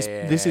 This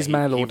is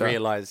mail order. He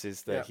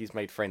realises that he's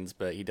made friends,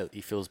 but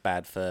he feels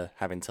bad for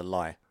having to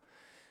lie.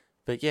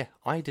 But yeah,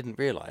 I didn't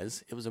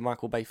realise it was a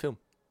Michael Bay film.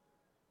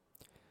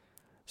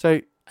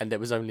 So, and there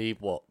was only,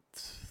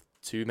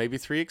 2, maybe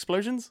 3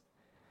 explosions?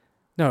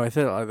 No, I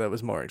feel like there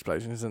was more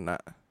explosions, isn't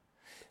that?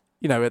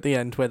 You know, at the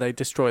end where they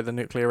destroy the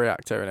nuclear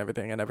reactor and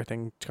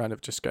everything kind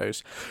of just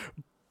goes...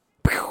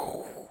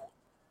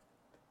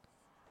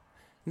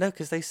 No,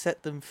 because they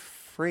set them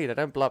free. They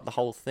don't blow up the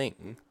whole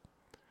thing.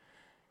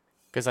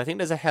 Because I think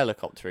there's a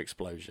helicopter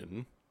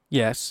explosion.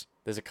 Yes.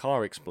 There's a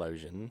car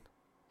explosion.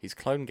 His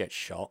clone gets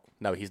shot.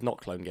 No, he's not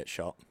clone gets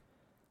shot.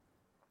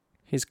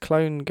 His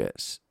clone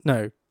gets...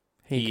 No,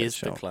 he gets is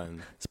shot. The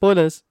clone.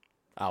 Spoilers.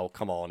 Oh,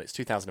 come on. It's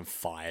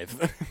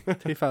 2005.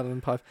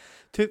 2005.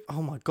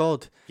 Oh, my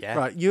God. Yeah.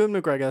 Right, Ewan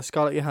McGregor,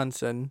 Scarlett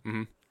Johansson.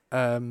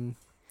 Mm-hmm.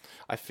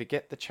 I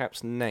forget the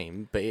chap's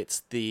name, but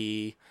it's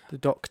the... The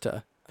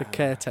doctor. The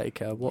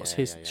caretaker. What's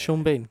his... Yeah.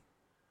 Sean Bean.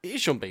 It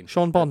is Sean Bean.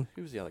 Sean Bon.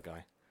 Who was the other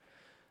guy?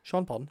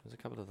 Sean Bon. There's a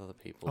couple of other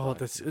people. Oh,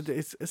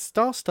 it's a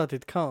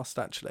star-studded cast,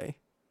 actually.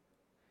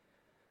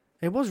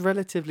 It was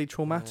relatively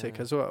traumatic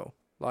as well.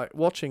 Like,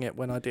 watching it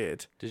when I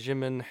did.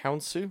 Djimon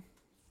Hounsou?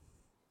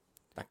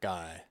 That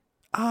guy.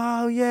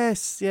 Oh,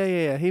 yes.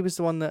 Yeah. He was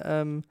the one that...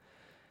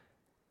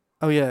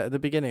 Oh, yeah, at the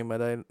beginning where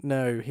they...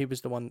 No, he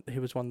was one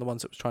of the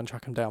ones that was trying to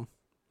track him down.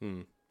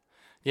 Hmm.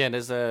 Yeah,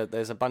 there's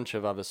a bunch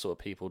of other sort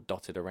of people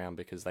dotted around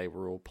because they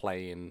were all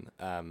playing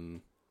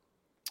the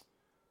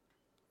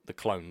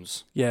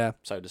clones. Yeah.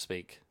 So to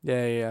speak.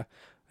 Yeah.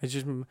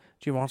 Do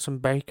you want some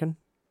bacon?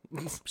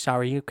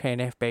 Sorry, you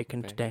can't have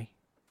bacon today.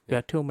 You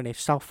got too many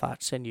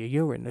sulfites in your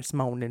urine this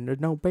morning. There's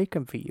no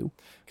bacon for you.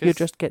 You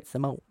just get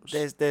some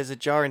oats. There's a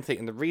jarring thing,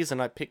 and the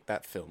reason I picked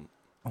that film...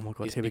 Oh my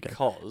God, is here we because...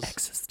 go.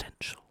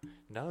 Existential.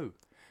 No.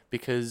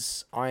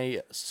 Because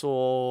I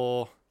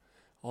saw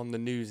on the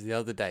news the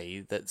other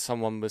day that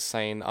someone was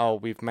saying,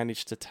 we've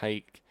managed to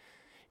take...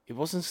 It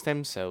wasn't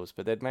stem cells,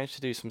 but they'd managed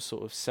to do some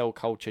sort of cell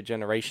culture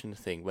generation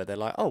thing where they're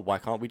like, why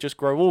can't we just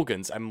grow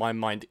organs? And my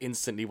mind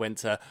instantly went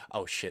to,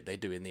 shit, they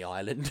do in the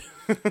island.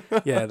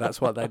 Yeah, that's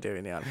what they do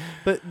in the island.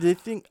 But the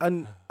thing,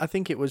 and I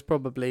think it was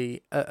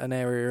probably an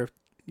area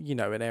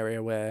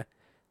where,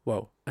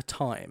 a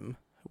time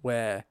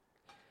where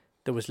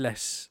there was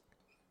less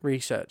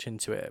research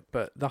into it.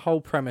 But the whole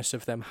premise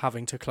of them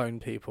having to clone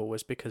people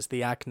was because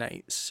the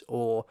agnates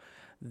or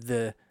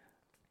the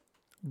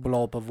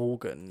blob of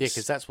organs. Yeah,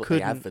 because that's what they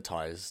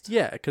advertised.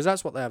 Yeah, because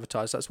that's what they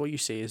advertised. That's what you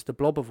see is the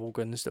blob of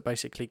organs that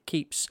basically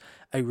keeps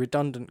a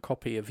redundant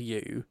copy of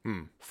you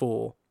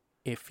for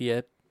if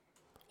you...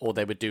 Or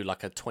they would do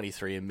like a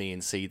 23andMe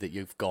and see that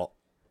you've got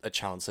a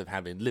chance of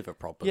having liver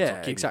problems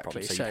or kidney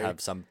problems. So you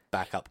have some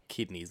backup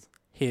kidneys.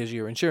 Here's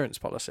your insurance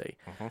policy.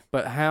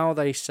 But how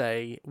they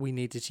say we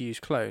needed to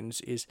use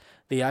clones is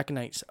the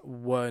agnates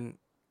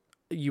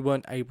you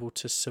weren't able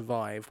to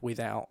survive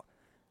without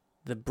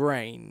the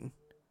brain...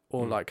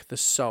 or like the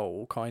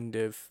soul kind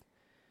of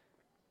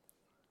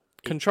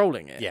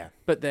controlling it. Yeah.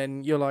 But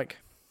then you're like,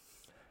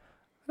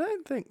 I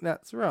don't think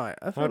that's right.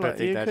 I feel I don't like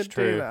think you that's could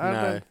true. do that. I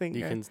No, don't think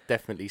you can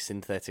definitely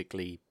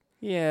synthetically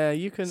Yeah,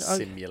 you can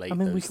simulate I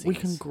mean, those we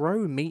can things.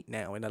 grow meat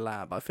now in a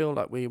lab. I feel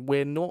like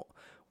we're not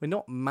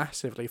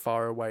massively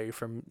far away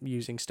from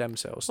using stem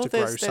cells to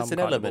grow some there's an kind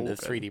element of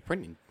of organ. 3D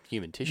printing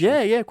human tissue.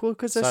 Yeah, cool.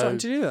 Because they're So- starting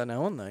to do that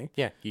now, aren't they?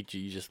 Yeah, you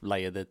just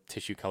layer the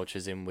tissue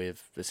cultures in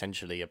with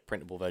essentially a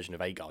printable version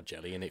of agar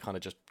jelly, and it kind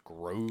of just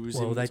grows.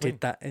 Well, in they between.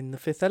 did that in The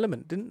Fifth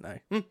Element, didn't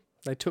they? Mm.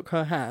 They took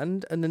her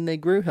hand and then they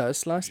grew her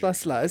slice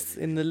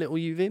in the little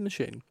UV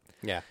machine,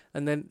 Yeah,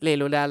 and then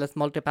little Alice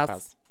multipass.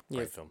 that's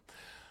great Yes. film.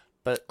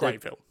 But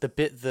Great film. the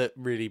bit that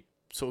really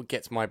sort of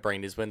gets my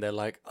brain is when they're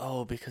like,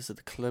 oh, because of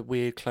the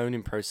weird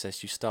cloning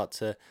process, you start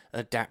to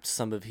adapt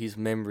some of his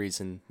memories,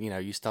 and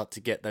you start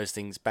to get those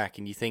things back,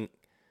 and you think,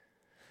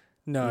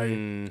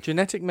 No,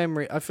 genetic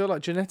memory. I feel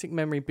like genetic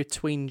memory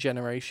between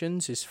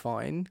generations is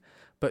fine,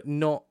 but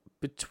not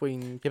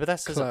between yeah, but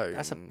that's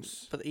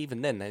clones. but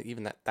even then,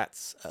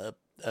 that's a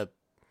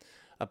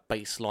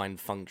baseline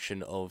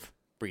function of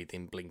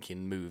breathing,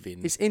 blinking, moving.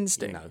 It's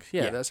instinct.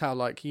 Yeah, that's how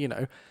birds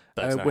know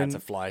how when to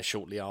fly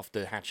shortly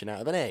after hatching out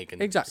of an egg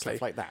and Exactly.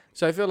 stuff like that.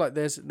 so I feel like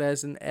there's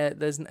an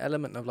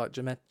element of like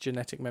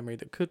genetic memory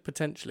that could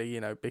potentially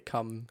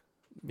become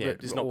Yeah,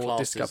 it's not or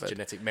classed discovered. as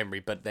genetic memory,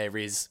 but there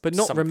is. But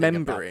not something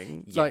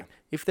remembering. About, Like,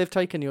 if they've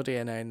taken your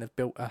DNA and they've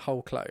built a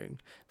whole clone,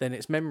 then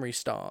its memory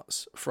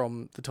starts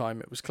from the time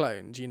it was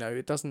cloned.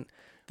 It doesn't.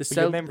 The But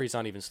cell your memories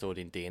aren't even stored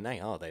in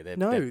DNA, are they?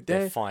 They're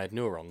they're fired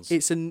neurons.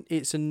 It's a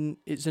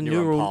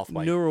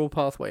Neuron neural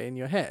pathway in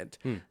your head.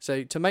 Hmm.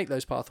 So to make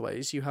those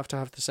pathways, you have to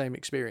have the same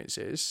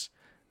experiences,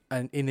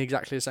 and in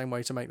exactly the same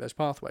way to make those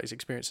pathways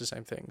experience the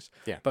same things.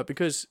 Yeah. But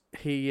because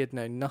he had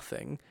known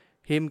nothing,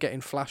 him getting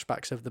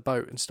flashbacks of the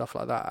boat and stuff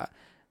like that,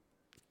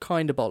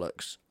 kind of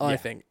bollocks. I Yeah.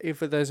 think if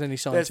there's any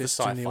There's the scientists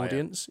in the sci-fi.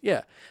 audience,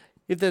 yeah,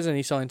 if there's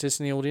any scientists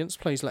in the audience,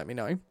 please let me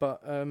know.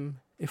 But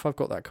if I've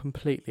got that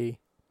completely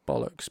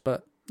bollocks,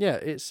 but yeah,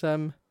 it's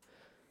an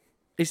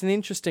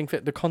interesting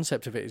fit. The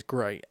concept of it is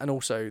great, and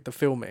also the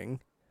filming,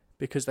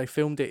 because they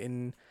filmed it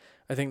in,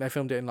 I think they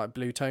filmed it in like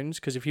blue tones.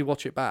 Because if you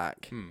watch it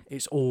back,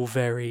 it's all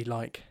very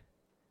like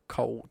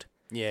cold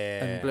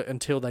Yeah. and blue,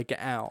 until they get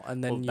out,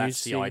 and then Well, you that's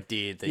see the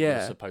idea that Yeah.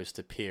 you're supposed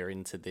to peer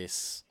into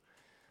this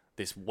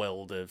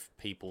world of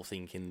people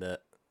thinking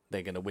that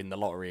they're going to win the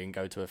lottery and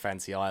go to a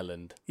fancy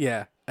island.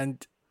 Yeah,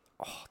 and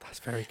that's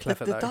very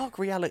clever The though. dark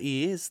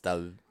reality is,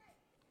 though,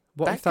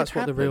 What that if that's could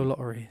what the real happen.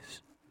 lottery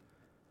is?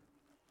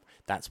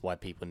 that's why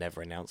people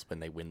never announce when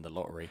they win the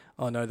lottery.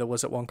 Oh no, there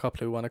was that one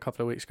couple who won a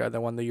couple of weeks ago. They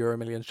won the Euro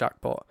Millions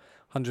jackpot,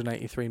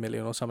 183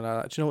 million or something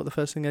like that. Do you know what the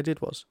first thing they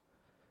did was?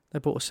 They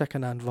bought a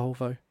second-hand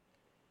Volvo.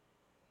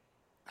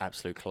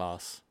 Absolute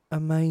class.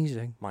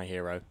 Amazing. My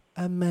hero.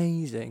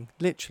 Amazing.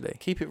 Literally.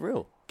 Keep it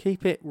real.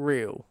 Keep it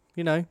real.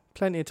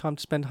 Plenty of time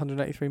to spend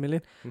 183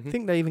 million. Mhm. I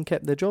think they even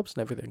kept their jobs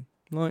and everything.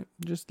 Like,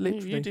 just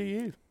literally. You do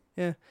you.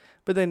 Yeah.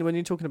 But then when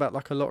you're talking about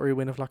like a lottery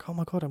win of like, oh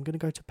my God, I'm going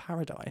to go to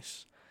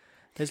paradise.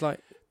 There's like,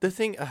 The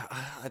thing,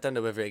 I don't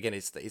know whether, again,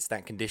 it's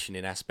that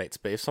conditioning aspect,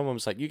 but if someone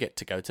was like, you get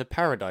to go to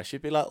paradise,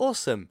 you'd be like,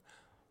 awesome.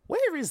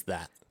 Where is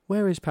that?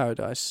 where is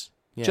paradise?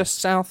 Yeah. Just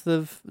south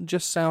of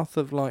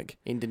like,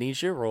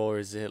 Indonesia, or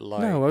is it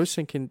like... no, I was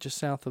thinking just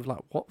south of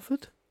like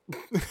Watford.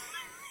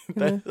 You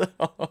know,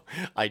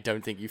 I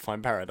don't think you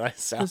find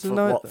paradise south There's of a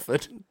no-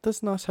 Watford.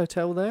 there's a nice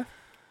hotel there,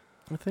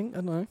 I think. I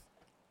don't know.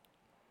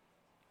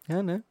 Yeah,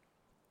 I know.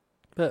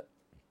 But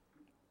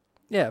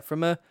yeah,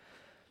 from a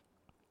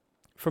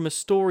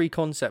story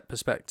concept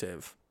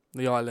perspective,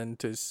 the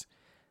island is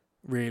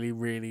really,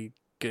 really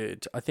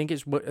good. I think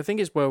it's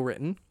well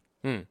written,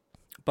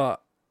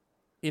 but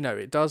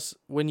it does,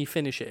 when you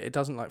finish it, it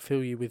doesn't like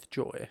fill you with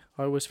joy.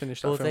 I always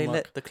finish that Well, film they like,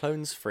 let the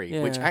clones free,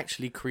 which Yeah.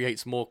 actually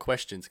creates more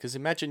questions. Because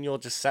imagine you're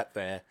just sat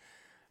there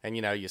and,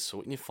 you're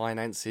sorting your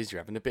finances,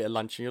 you're having a bit of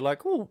lunch, and you're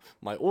like, oh,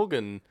 my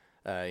organ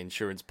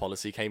insurance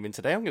policy came in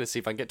today. I'm going to see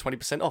if I can get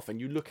 20% off.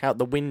 And you look out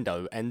the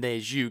window and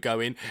there's you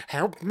going,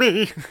 help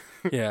me.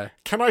 yeah,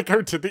 Can I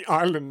go to the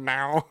island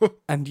now?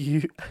 and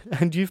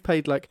you've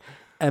paid like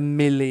 £1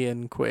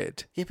 million.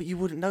 Yeah, but you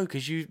wouldn't know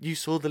because you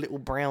saw the little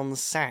brown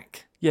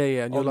sack Yeah,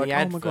 and you're on like, the oh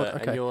advert, my God,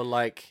 okay, and you're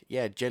like,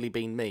 yeah, Jelly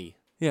Bean Me.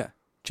 yeah,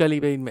 Jelly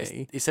Bean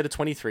Me. Instead of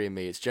 23 and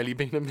Me, it's Jelly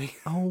Bean and Me.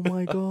 Oh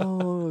my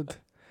God.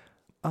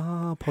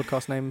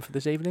 Podcast name for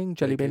this evening,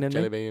 Jelly Bean and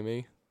Jelly Me. Bean and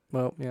Me.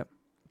 Well, yeah,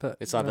 but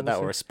It's either that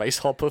or a space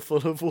hopper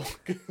full of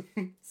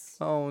organs.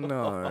 Oh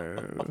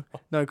no,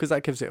 no, because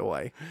that gives it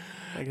away.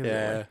 That gives it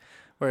Yeah. away.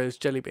 Whereas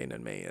Jelly Bean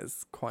and Me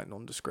is quite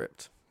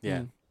nondescript. Yeah.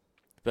 Mm.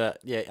 But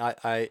yeah,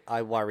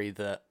 I worry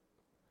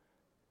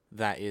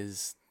that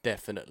is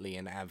definitely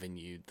an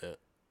avenue that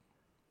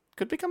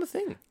could become a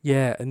thing.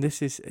 Yeah, and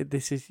this is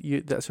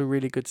you. That's a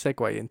really good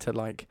segue into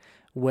like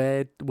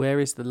where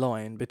is the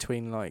line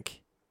between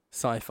like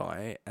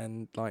sci-fi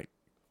and like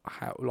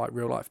how like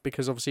real life,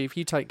 because obviously if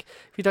you take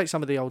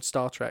some of the old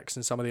Star Treks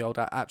and some of the old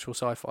actual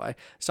sci-fi,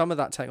 some of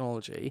that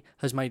technology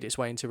has made its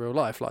way into real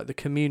life, like the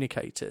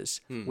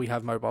communicators. We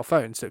have mobile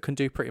phones that can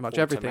do pretty much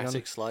everything.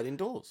 Automatic sliding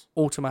doors.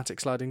 Automatic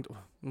sliding.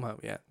 Well,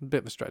 yeah, a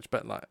bit of a stretch,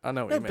 but like I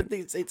know what you mean. But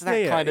it's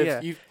that kind of.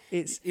 Yeah.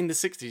 It's in the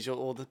 60s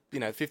or the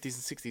 50s and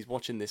 60s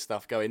watching this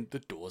stuff, going, the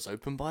doors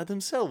open by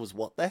themselves.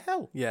 What the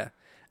hell? Yeah.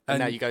 And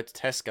now you go to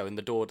Tesco and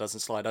the door doesn't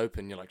slide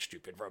open. You're like,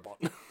 stupid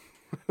robot.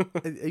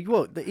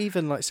 Well,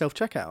 even like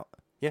self-checkout.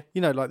 Yeah.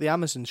 You know, like the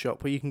Amazon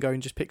shop where you can go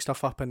and just pick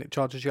stuff up and it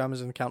charges your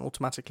Amazon account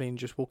automatically and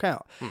just walk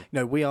out. You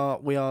know, we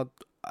are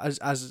as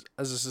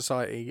a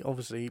society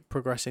obviously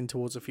progressing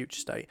towards a future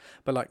state.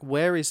 But like,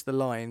 where is the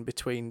line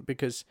between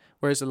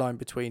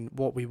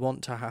what we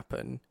want to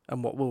happen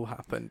and what will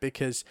happen?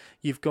 Because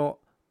you've got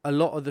a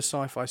lot of the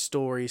sci-fi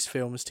stories,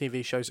 films,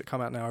 TV shows that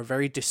come out now are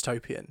very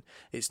dystopian.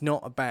 It's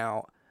not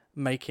about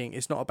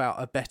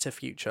a better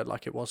future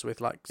like it was with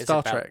like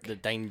Star Trek. The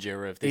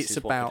danger of this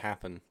is what could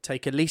happen.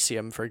 Take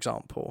Elysium, for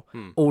example.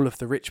 All of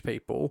the rich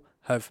people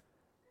have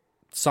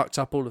sucked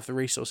up all of the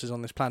resources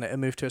on this planet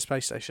and moved to a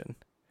space station.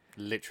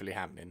 Literally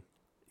happening.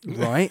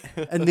 Right?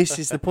 And this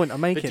is the point I'm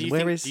making. Do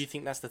you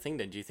think that's the thing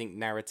then? Do you think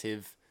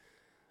narrative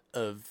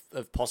of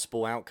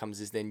possible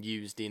outcomes is then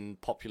used in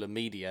popular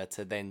media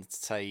to then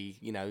say,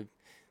 you know,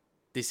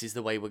 this is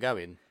the way we're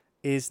going?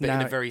 But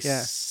in a very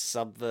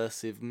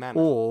subversive manner.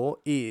 Or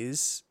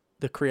is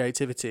the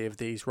creativity of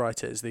these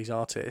writers, these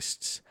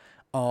artists,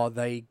 are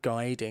they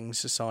guiding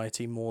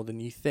society more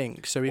than you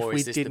think? So if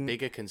is this the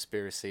bigger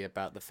conspiracy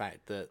about the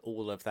fact that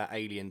all of that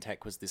alien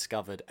tech was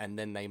discovered and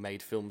then they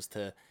made films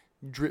to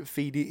drip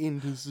feed it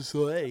into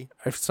society?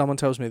 If someone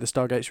tells me the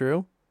Stargate's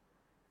real,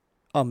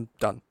 I'm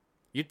done.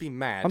 You'd be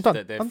mad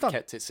that they've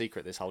kept it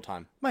secret this whole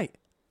time. Mate,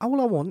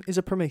 all I want is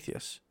a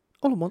Prometheus.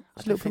 All I want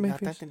is a little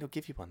Prometheus. I don't think they'll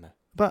give you one though.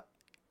 But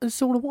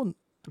that's all I want.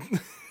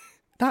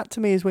 That to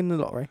me is winning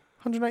the lottery.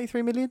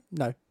 183 million?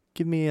 No.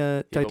 Give me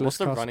a Daedalus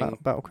class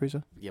battle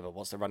cruiser. Yeah, but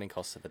what's the running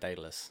cost of a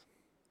Daedalus?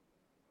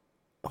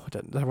 Oh, I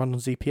don't. They run on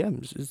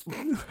ZPMs.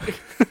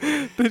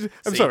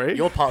 I'm sorry.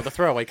 You're part of the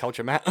throwaway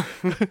culture, Matt.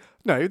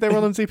 No, they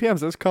run on ZPMs.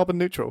 That's carbon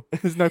neutral.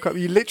 There's no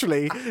carbon. You're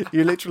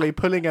literally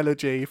pulling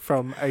energy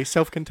from a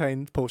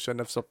self-contained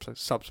portion of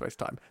subspace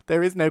time.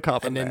 There is no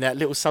carbon. And then that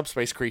little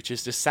subspace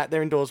creature's just sat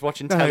there indoors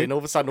watching telly, and all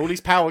of a sudden, all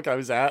his power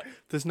goes out.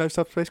 There's no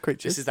subspace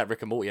creatures. This is that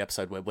Rick and Morty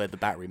episode where we're the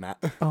battery, Matt.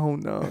 Oh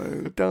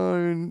no,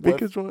 don't.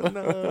 Because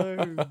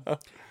no.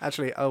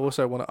 Actually, I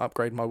also want to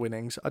upgrade my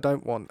winnings. I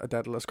don't want a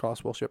Daedalus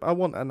class warship. I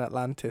want an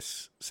Atlantis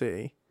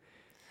city.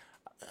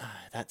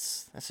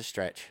 That's a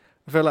stretch.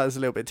 I feel like it's a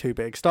little bit too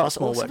big. Start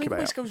small, work your way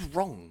up. What goes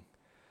wrong?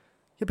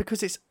 Yeah,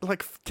 because it's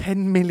like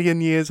 10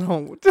 million years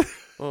old.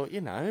 Well,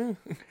 you know,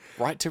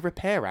 Right to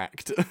Repair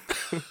Act.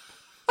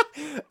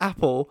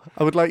 Apple,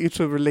 I would like you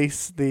to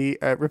release the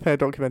repair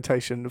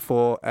documentation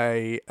for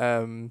a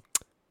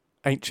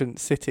ancient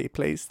city,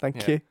 please.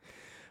 Thank you.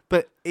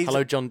 But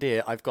hello, John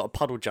Deere. I've got a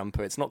puddle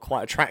jumper. It's not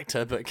quite a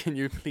tractor, but can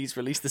you please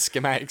release the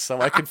schematics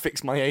so I can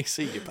fix my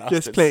AC, you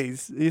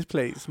bastards? Yes,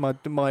 please.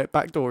 My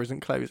back door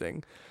isn't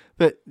closing.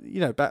 But you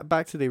know,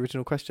 back to the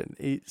original question.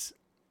 It's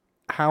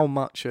how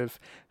much of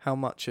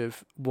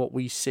what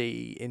we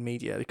see in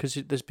media, because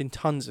there's been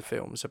tons of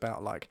films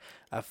about like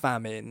a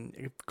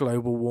famine,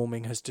 global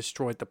warming has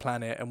destroyed the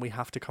planet, and we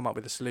have to come up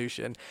with a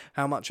solution.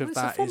 How much of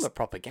that is a form of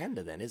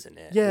propaganda, then, isn't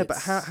it? Yeah, but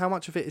how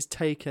much of it is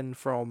taken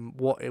from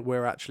what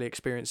we're actually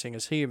experiencing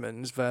as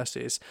humans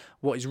versus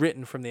what is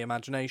written from the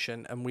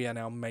imagination, and we are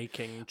now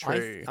making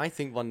true? I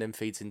think one of them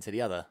feeds into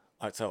the other.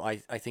 So I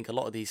think a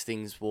lot of these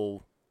things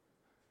will,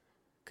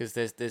 because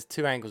there's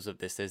two angles of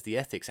this. There's the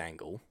ethics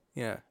angle.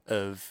 Yeah.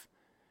 Of,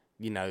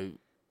 you know,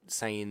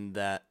 saying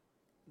that,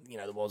 you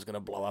know, the world's going to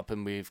blow up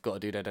and we've got to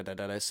do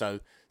da-da-da-da-da. So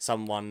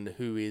someone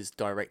who is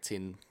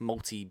directing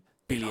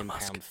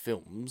multi-billion-pound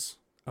films...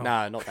 Oh.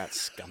 No, not that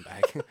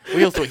scumbag.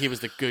 We all thought he was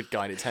the good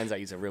guy, and it turns out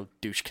he's a real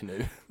douche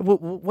canoe. Well,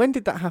 when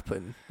did that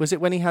happen? Was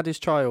it when he had his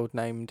child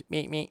named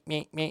me,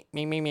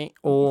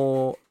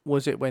 or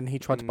was it when he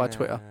tried to buy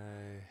Twitter?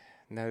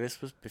 No,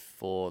 this was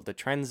before the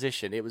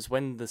transition. It was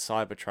when the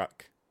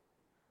Cybertruck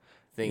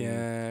thing.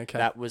 Yeah, okay.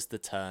 That was the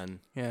turn.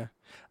 Yeah.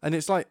 And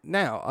it's like,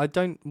 now, I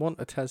don't want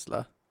a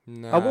Tesla.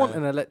 No. I want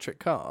an electric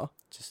car,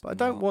 but I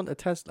don't want a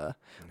Tesla.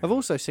 No. I've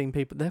also seen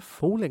people, they're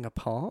falling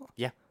apart.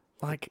 Yeah.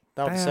 Like,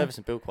 that was the service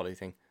and build quality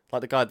thing.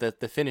 Like the guy, the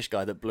Finnish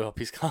guy that blew up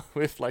his car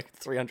with like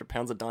 300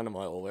 pounds of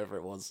dynamite or whatever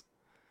it was.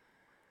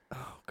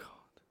 Oh, God.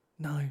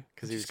 No.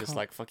 Because he was just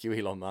like, fuck you,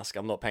 Elon Musk.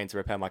 I'm not paying to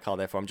repair my car,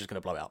 therefore I'm just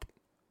going to blow it up.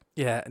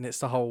 Yeah, and it's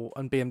the whole,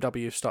 and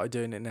BMW have started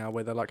doing it now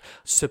where they're like,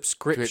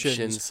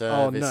 subscriptions. Services.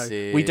 Oh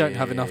no, we don't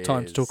have enough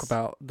time to talk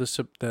about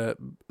the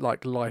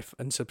like life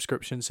and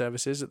subscription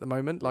services at the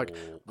moment. Like,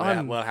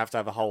 we'll have to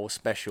have a whole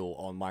special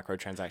on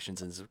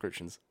microtransactions and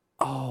subscriptions.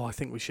 Oh, I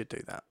think we should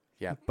do that.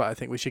 Yeah. But I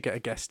think we should get a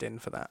guest in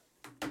for that.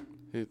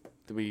 Who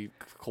do we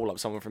call up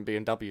someone from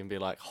BMW and be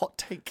like, hot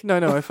take? No,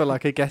 I feel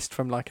like a guest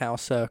from like our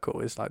circle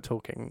is like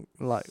talking,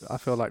 like, I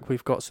feel like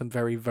we've got some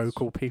very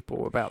vocal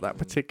people about that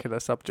particular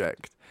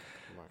subject.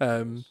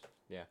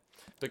 Yeah.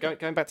 But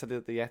going back to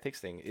the ethics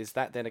thing, is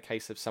that then a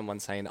case of someone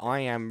saying, I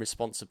am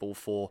responsible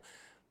for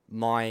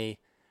my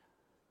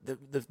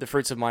the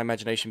fruits of my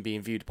imagination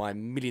being viewed by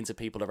millions of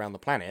people around the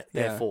planet,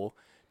 Yeah. therefore,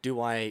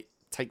 do I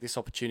take this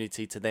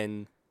opportunity to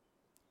then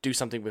do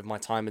something with my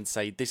time and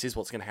say, this is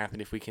what's going to happen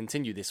if we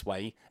continue this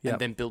way, Yep.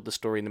 and then build the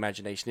story and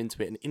imagination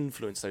into it and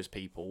influence those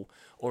people?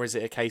 Or is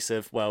it a case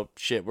of, well,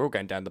 shit, we're all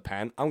going down the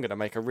pan, I'm going to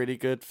make a really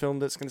good film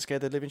that's going to scare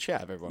the living shit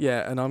out of everyone?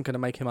 Yeah, and I'm going to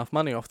make enough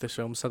money off this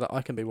film so that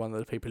I can be one of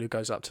the people who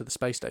goes up to the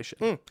space station.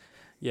 Mm.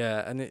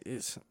 Yeah, and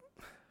it's...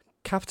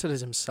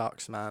 Capitalism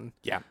sucks, man.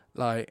 Yeah.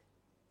 Like,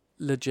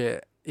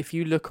 legit. If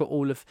you look at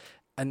all of...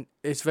 And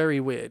it's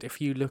very weird.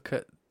 If you look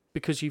at...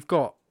 Because you've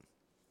got,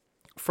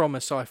 from a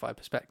sci-fi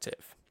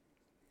perspective,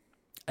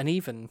 and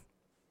even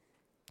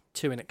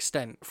to an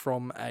extent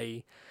from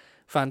a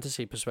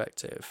fantasy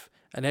perspective,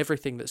 and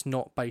everything that's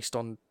not based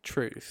on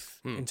truth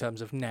in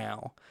terms of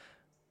now,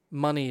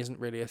 money isn't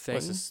really a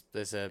thing. Well,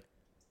 there's a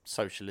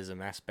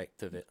socialism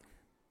aspect of it.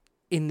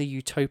 In the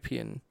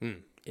utopian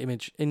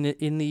image, in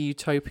the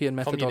utopian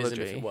methodology,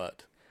 Communism, if it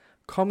worked.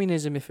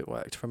 Communism, if it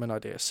worked, from an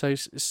idea. So,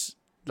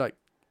 like,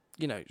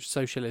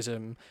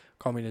 socialism,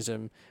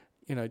 communism,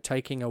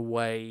 taking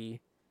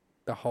away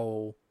the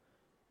whole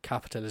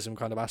capitalism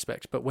kind of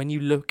aspect. But when you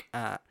look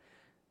at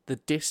the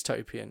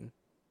dystopian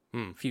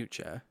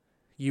future,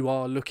 you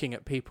are looking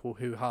at people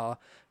who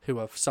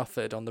have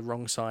suffered on the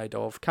wrong side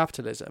of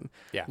capitalism.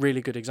 Yeah.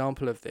 Really good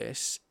example of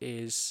this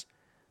is,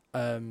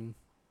 oh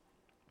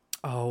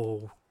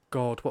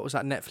God, what was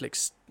that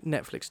Netflix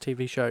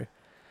TV show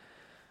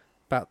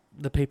about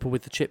the people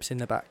with the chips in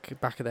the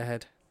back of their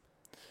head?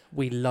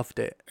 We loved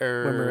it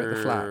when we were at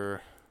the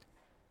flat.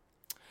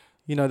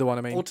 You know the one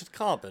I mean? Altered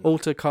Carbon.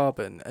 Altered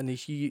Carbon. And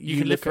you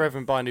can live forever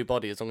and buy a new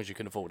body as long as you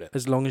can afford it.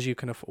 As long as you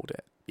can afford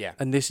it. Yeah.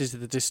 And this is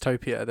the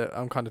dystopia that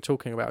I'm kind of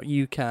talking about.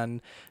 You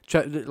can...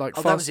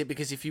 that was it,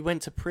 because if you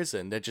went to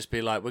prison, they'd just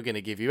be like, we're going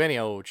to give you any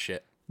old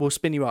shit. We'll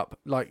spin you up.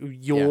 Like,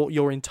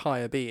 your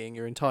entire being,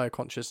 your entire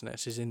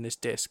consciousness is in this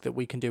disc that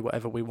we can do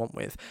whatever we want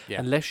with.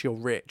 Yeah. Unless you're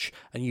rich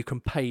and you can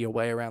pay your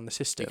way around the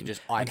system. You can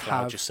just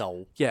iCloud your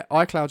soul. Yeah,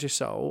 iCloud your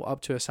soul up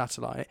to a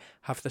satellite,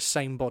 have the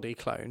same body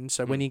clone.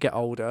 So when you get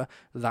older,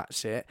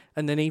 that's it.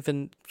 And then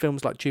even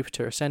films like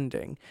Jupiter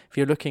Ascending, if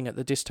you're looking at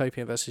the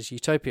dystopian versus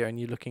utopia and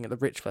you're looking at the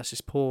rich versus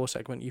poor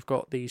segment,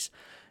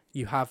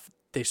 you have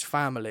this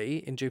family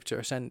in Jupiter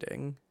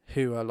Ascending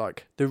who are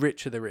like the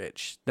rich of the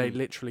rich. They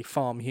literally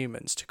farm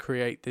humans to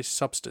create this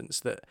substance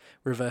that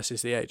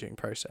reverses the aging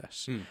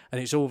process.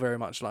 And it's all very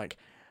much like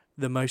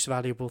the most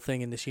valuable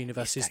thing in this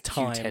universe is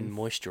time. Q10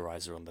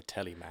 moisturizer on the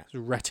telly, Matt. It's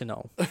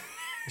retinol.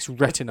 It's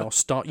retinol.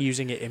 Start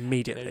using it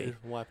immediately.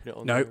 Wiping it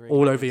on No,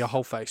 all over your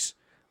whole face.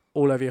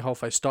 All over your whole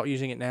face. Start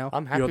using it now.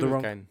 I'm happy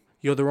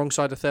You're the wrong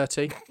side of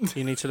 30.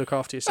 You need to look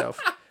after yourself.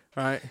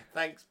 Right?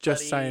 Thanks,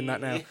 Just buddy. saying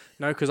that now.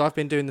 No, because I've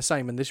been doing the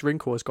same, and this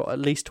wrinkle has got at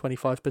least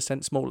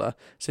 25% smaller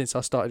since I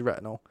started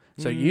retinol.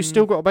 So you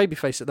still got a baby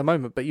face at the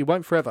moment, but you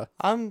won't forever.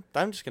 I'm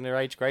just going to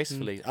age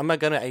gracefully. I'm not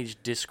going to age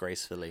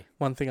disgracefully.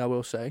 One thing I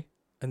will say,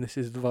 and this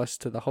is advice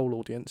to the whole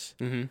audience,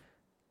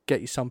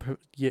 get your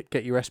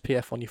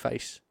SPF on your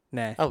face.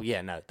 Nah. Oh, yeah,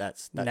 no, that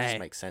just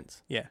makes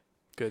sense. Yeah,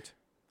 good.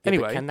 Yeah,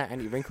 anyway, but can that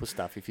anti-wrinkle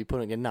stuff, if you put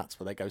it on your nuts,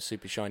 will they go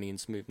super shiny and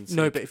smooth and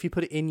no, but if you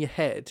put it in your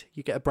head,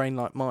 you get a brain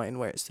like mine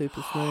where it's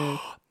super smooth.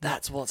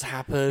 That's what's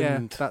happened.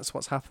 Yeah, that's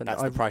what's happened.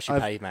 That's the price you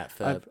pay, Matt.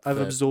 I've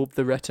absorbed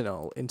the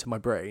retinol into my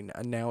brain,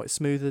 and now it's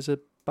smooth as a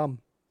bum.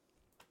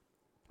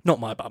 Not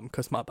my bum,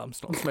 because my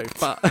bum's not smooth,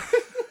 but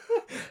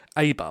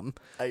a bum.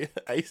 A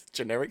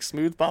generic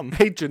smooth bum.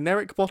 A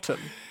generic bottom.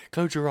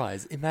 Close your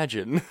eyes.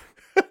 Imagine.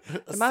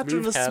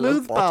 Imagine a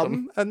smooth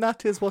bum, and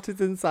that is what is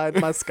inside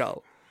my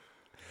skull.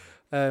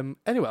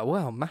 Anyway,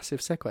 wow,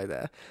 massive segue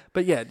there.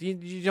 But yeah,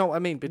 you know what I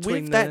mean?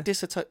 Between with that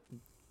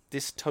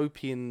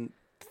dystopian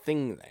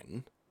thing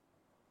then,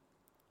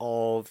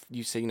 of,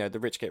 you see, the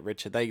rich get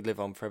richer, they live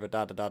on forever,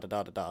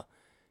 da-da-da-da-da-da-da.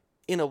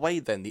 In a way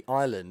then, the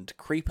island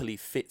creepily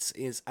fits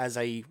as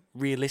a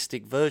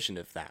realistic version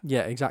of that.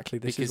 Yeah, exactly.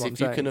 This because is what if I'm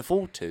you saying. can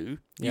afford to,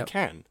 you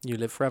can. You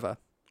live forever.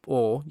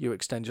 Or you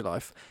extend your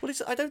life. Well,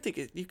 I don't think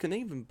you can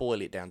even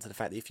boil it down to the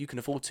fact that if you can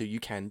afford to, you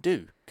can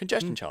do.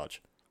 Congestion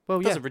charge. Well,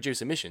 It doesn't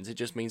reduce emissions. It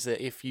just means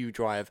that if you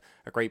drive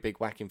a great big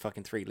whacking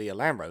fucking 3-litre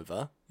Land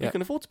Rover, you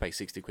can afford to pay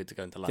 60 quid to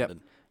go into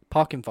London.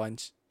 Parking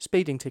fines,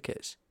 speeding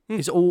tickets.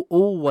 It's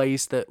all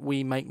ways that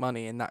we make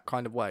money in that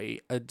kind of way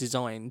are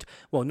designed,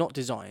 well, not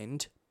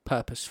designed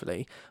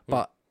purposefully,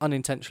 but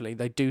unintentionally.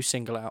 They do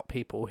single out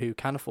people who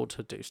can afford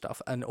to do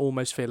stuff and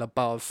almost feel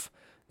above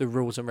the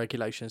rules and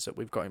regulations that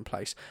we've got in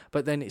place.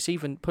 But then it's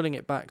even pulling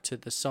it back to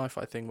the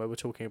sci-fi thing where we're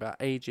talking about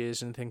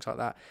ages and things like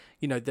that.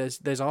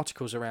 There's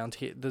articles around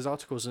here. There's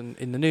articles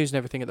in the news and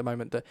everything at the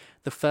moment that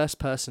the first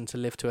person to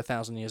live to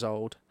 1,000 years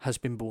old has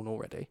been born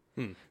already.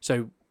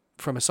 So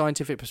from a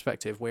scientific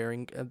perspective,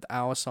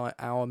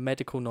 our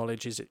medical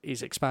knowledge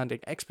is expanding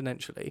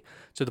exponentially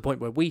to the point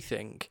where we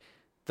think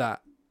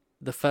that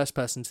the first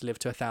person to live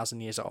to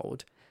 1,000 years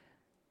old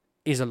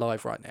is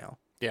alive right now.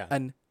 Yeah.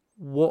 And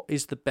what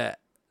is the bet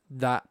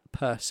that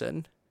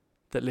person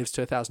that lives to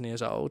 1,000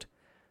 years old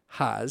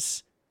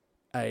has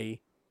a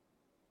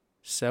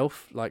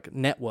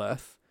net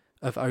worth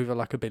of over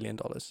like $1 billion.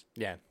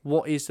 Yeah.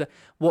 What is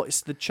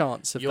the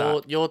chance of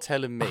that? You're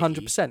telling me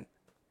 100%.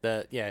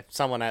 that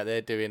someone out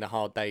there doing a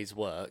hard day's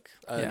work,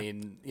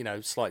 earning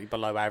slightly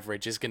below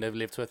average, is going to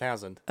live to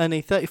 1,000.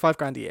 Earning 35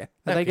 grand a year.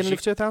 Are they going to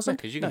live to 1,000?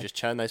 Because you can just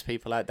churn those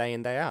people out day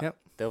in, day out. Yep.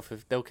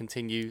 They'll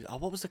continue. Oh,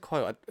 what was the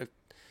quote?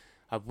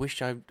 I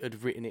wish I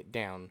had written it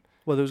down.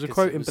 Well, there was a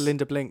quote in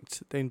Belinda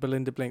Blinked.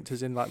 Belinda Blinked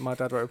as in like My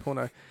Dad Wrote a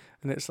Porno,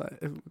 and it's like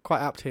quite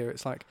apt here.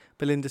 It's like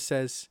Belinda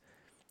says,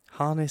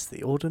 "Harness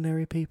the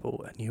ordinary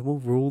people, and you will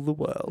rule the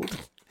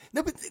world."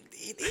 No, but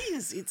it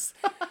is. It's.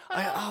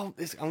 I'm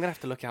gonna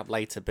have to look it up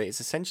later, but it's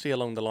essentially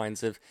along the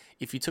lines of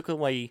if you took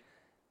away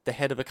the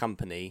head of a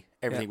company,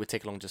 everything would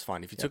tick along just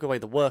fine. If you took away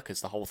the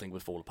workers, the whole thing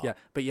would fall apart.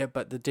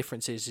 But the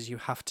difference is you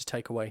have to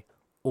take away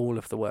all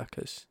of the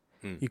workers.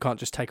 You can't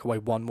just take away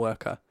one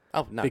worker.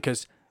 Oh no,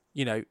 because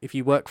if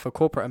you work for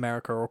corporate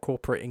America or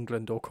corporate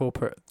England or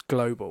corporate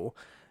global,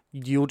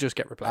 you'll just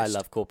get replaced. I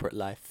love corporate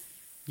life.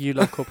 You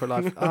love corporate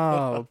life.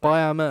 Oh,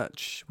 buy our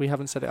merch. We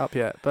haven't set it up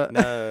yet, but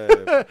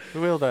no, we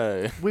will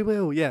though. We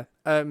will, yeah.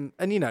 And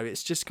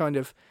it's just kind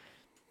of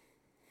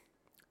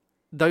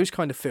those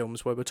kind of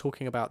films where we're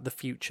talking about the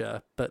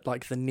future, but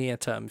like the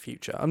near-term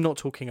future. I'm not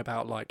talking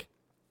about like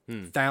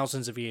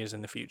thousands of years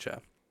in the future.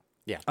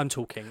 Yeah, I'm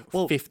talking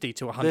 50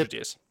 to 100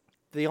 years.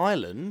 The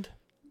Island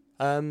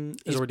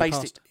is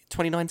based in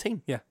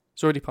 2019. Yeah,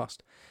 it's already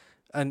passed.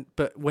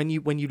 But when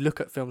you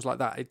look at films like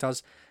that, it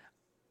does.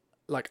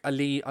 Like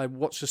I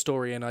watch the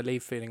story and I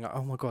leave feeling like,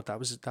 oh my god, that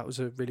was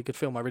a really good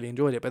film. I really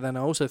enjoyed it. But then I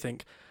also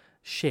think,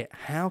 shit,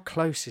 how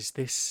close is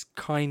this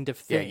kind of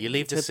thing? Yeah, you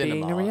leave the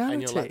cinema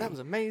and you're like, that was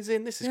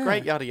amazing. This is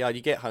great. Yada yada.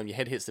 You get home, your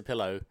head hits the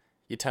pillow,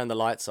 you turn the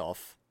lights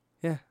off.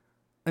 Yeah,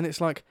 and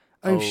it's like,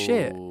 oh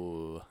shit,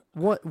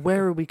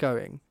 where are we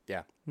going?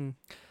 Yeah.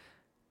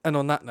 And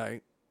on that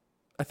note,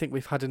 I think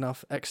we've had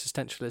enough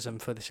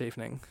existentialism for this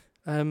evening.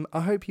 I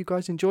hope you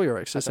guys enjoy your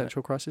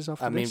existential crisis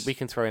after this. I mean, we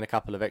can throw in a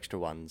couple of extra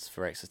ones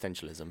for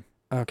existentialism.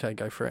 Okay,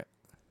 go for it.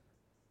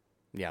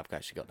 Yeah, I've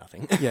actually got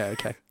nothing. Yeah,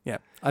 okay. Yeah.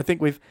 I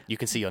think we've... You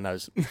can see your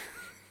nose.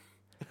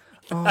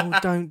 Oh,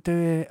 don't do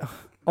it.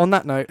 On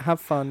that note, have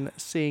fun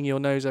seeing your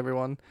nose,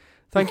 everyone.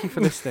 Thank you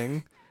for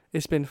listening.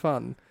 It's been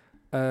fun.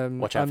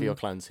 Watch out for your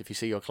clones. If you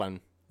see your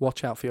clone...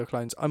 Watch out for your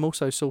clones. I'm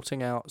also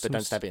sorting out... But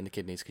don't stab it in the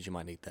kidneys because you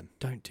might need them.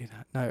 Don't do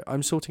that. No,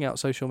 I'm sorting out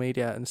social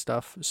media and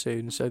stuff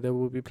soon, so there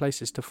will be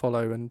places to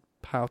follow and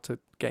how to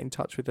get in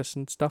touch with us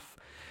and stuff.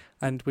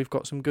 And we've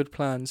got some good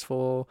plans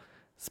for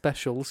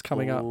specials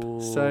coming up.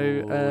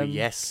 So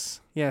yes.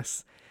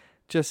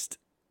 Just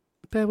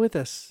bear with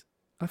us.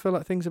 I feel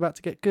like things are about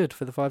to get good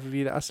for the 5 of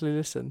you that actually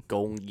listen.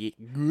 Go and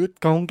get good.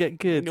 Go and get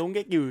good. Go and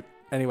get good.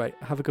 Anyway,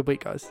 have a good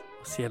week, guys.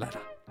 I'll see you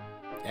later.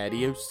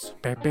 Adios.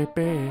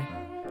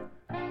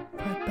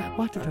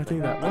 Why did I do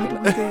that? Why did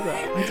I do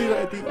that? I do that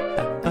at the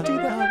end. I do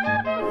that at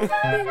the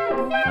end.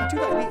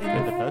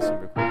 You're the person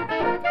recording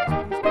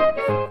the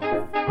podcast.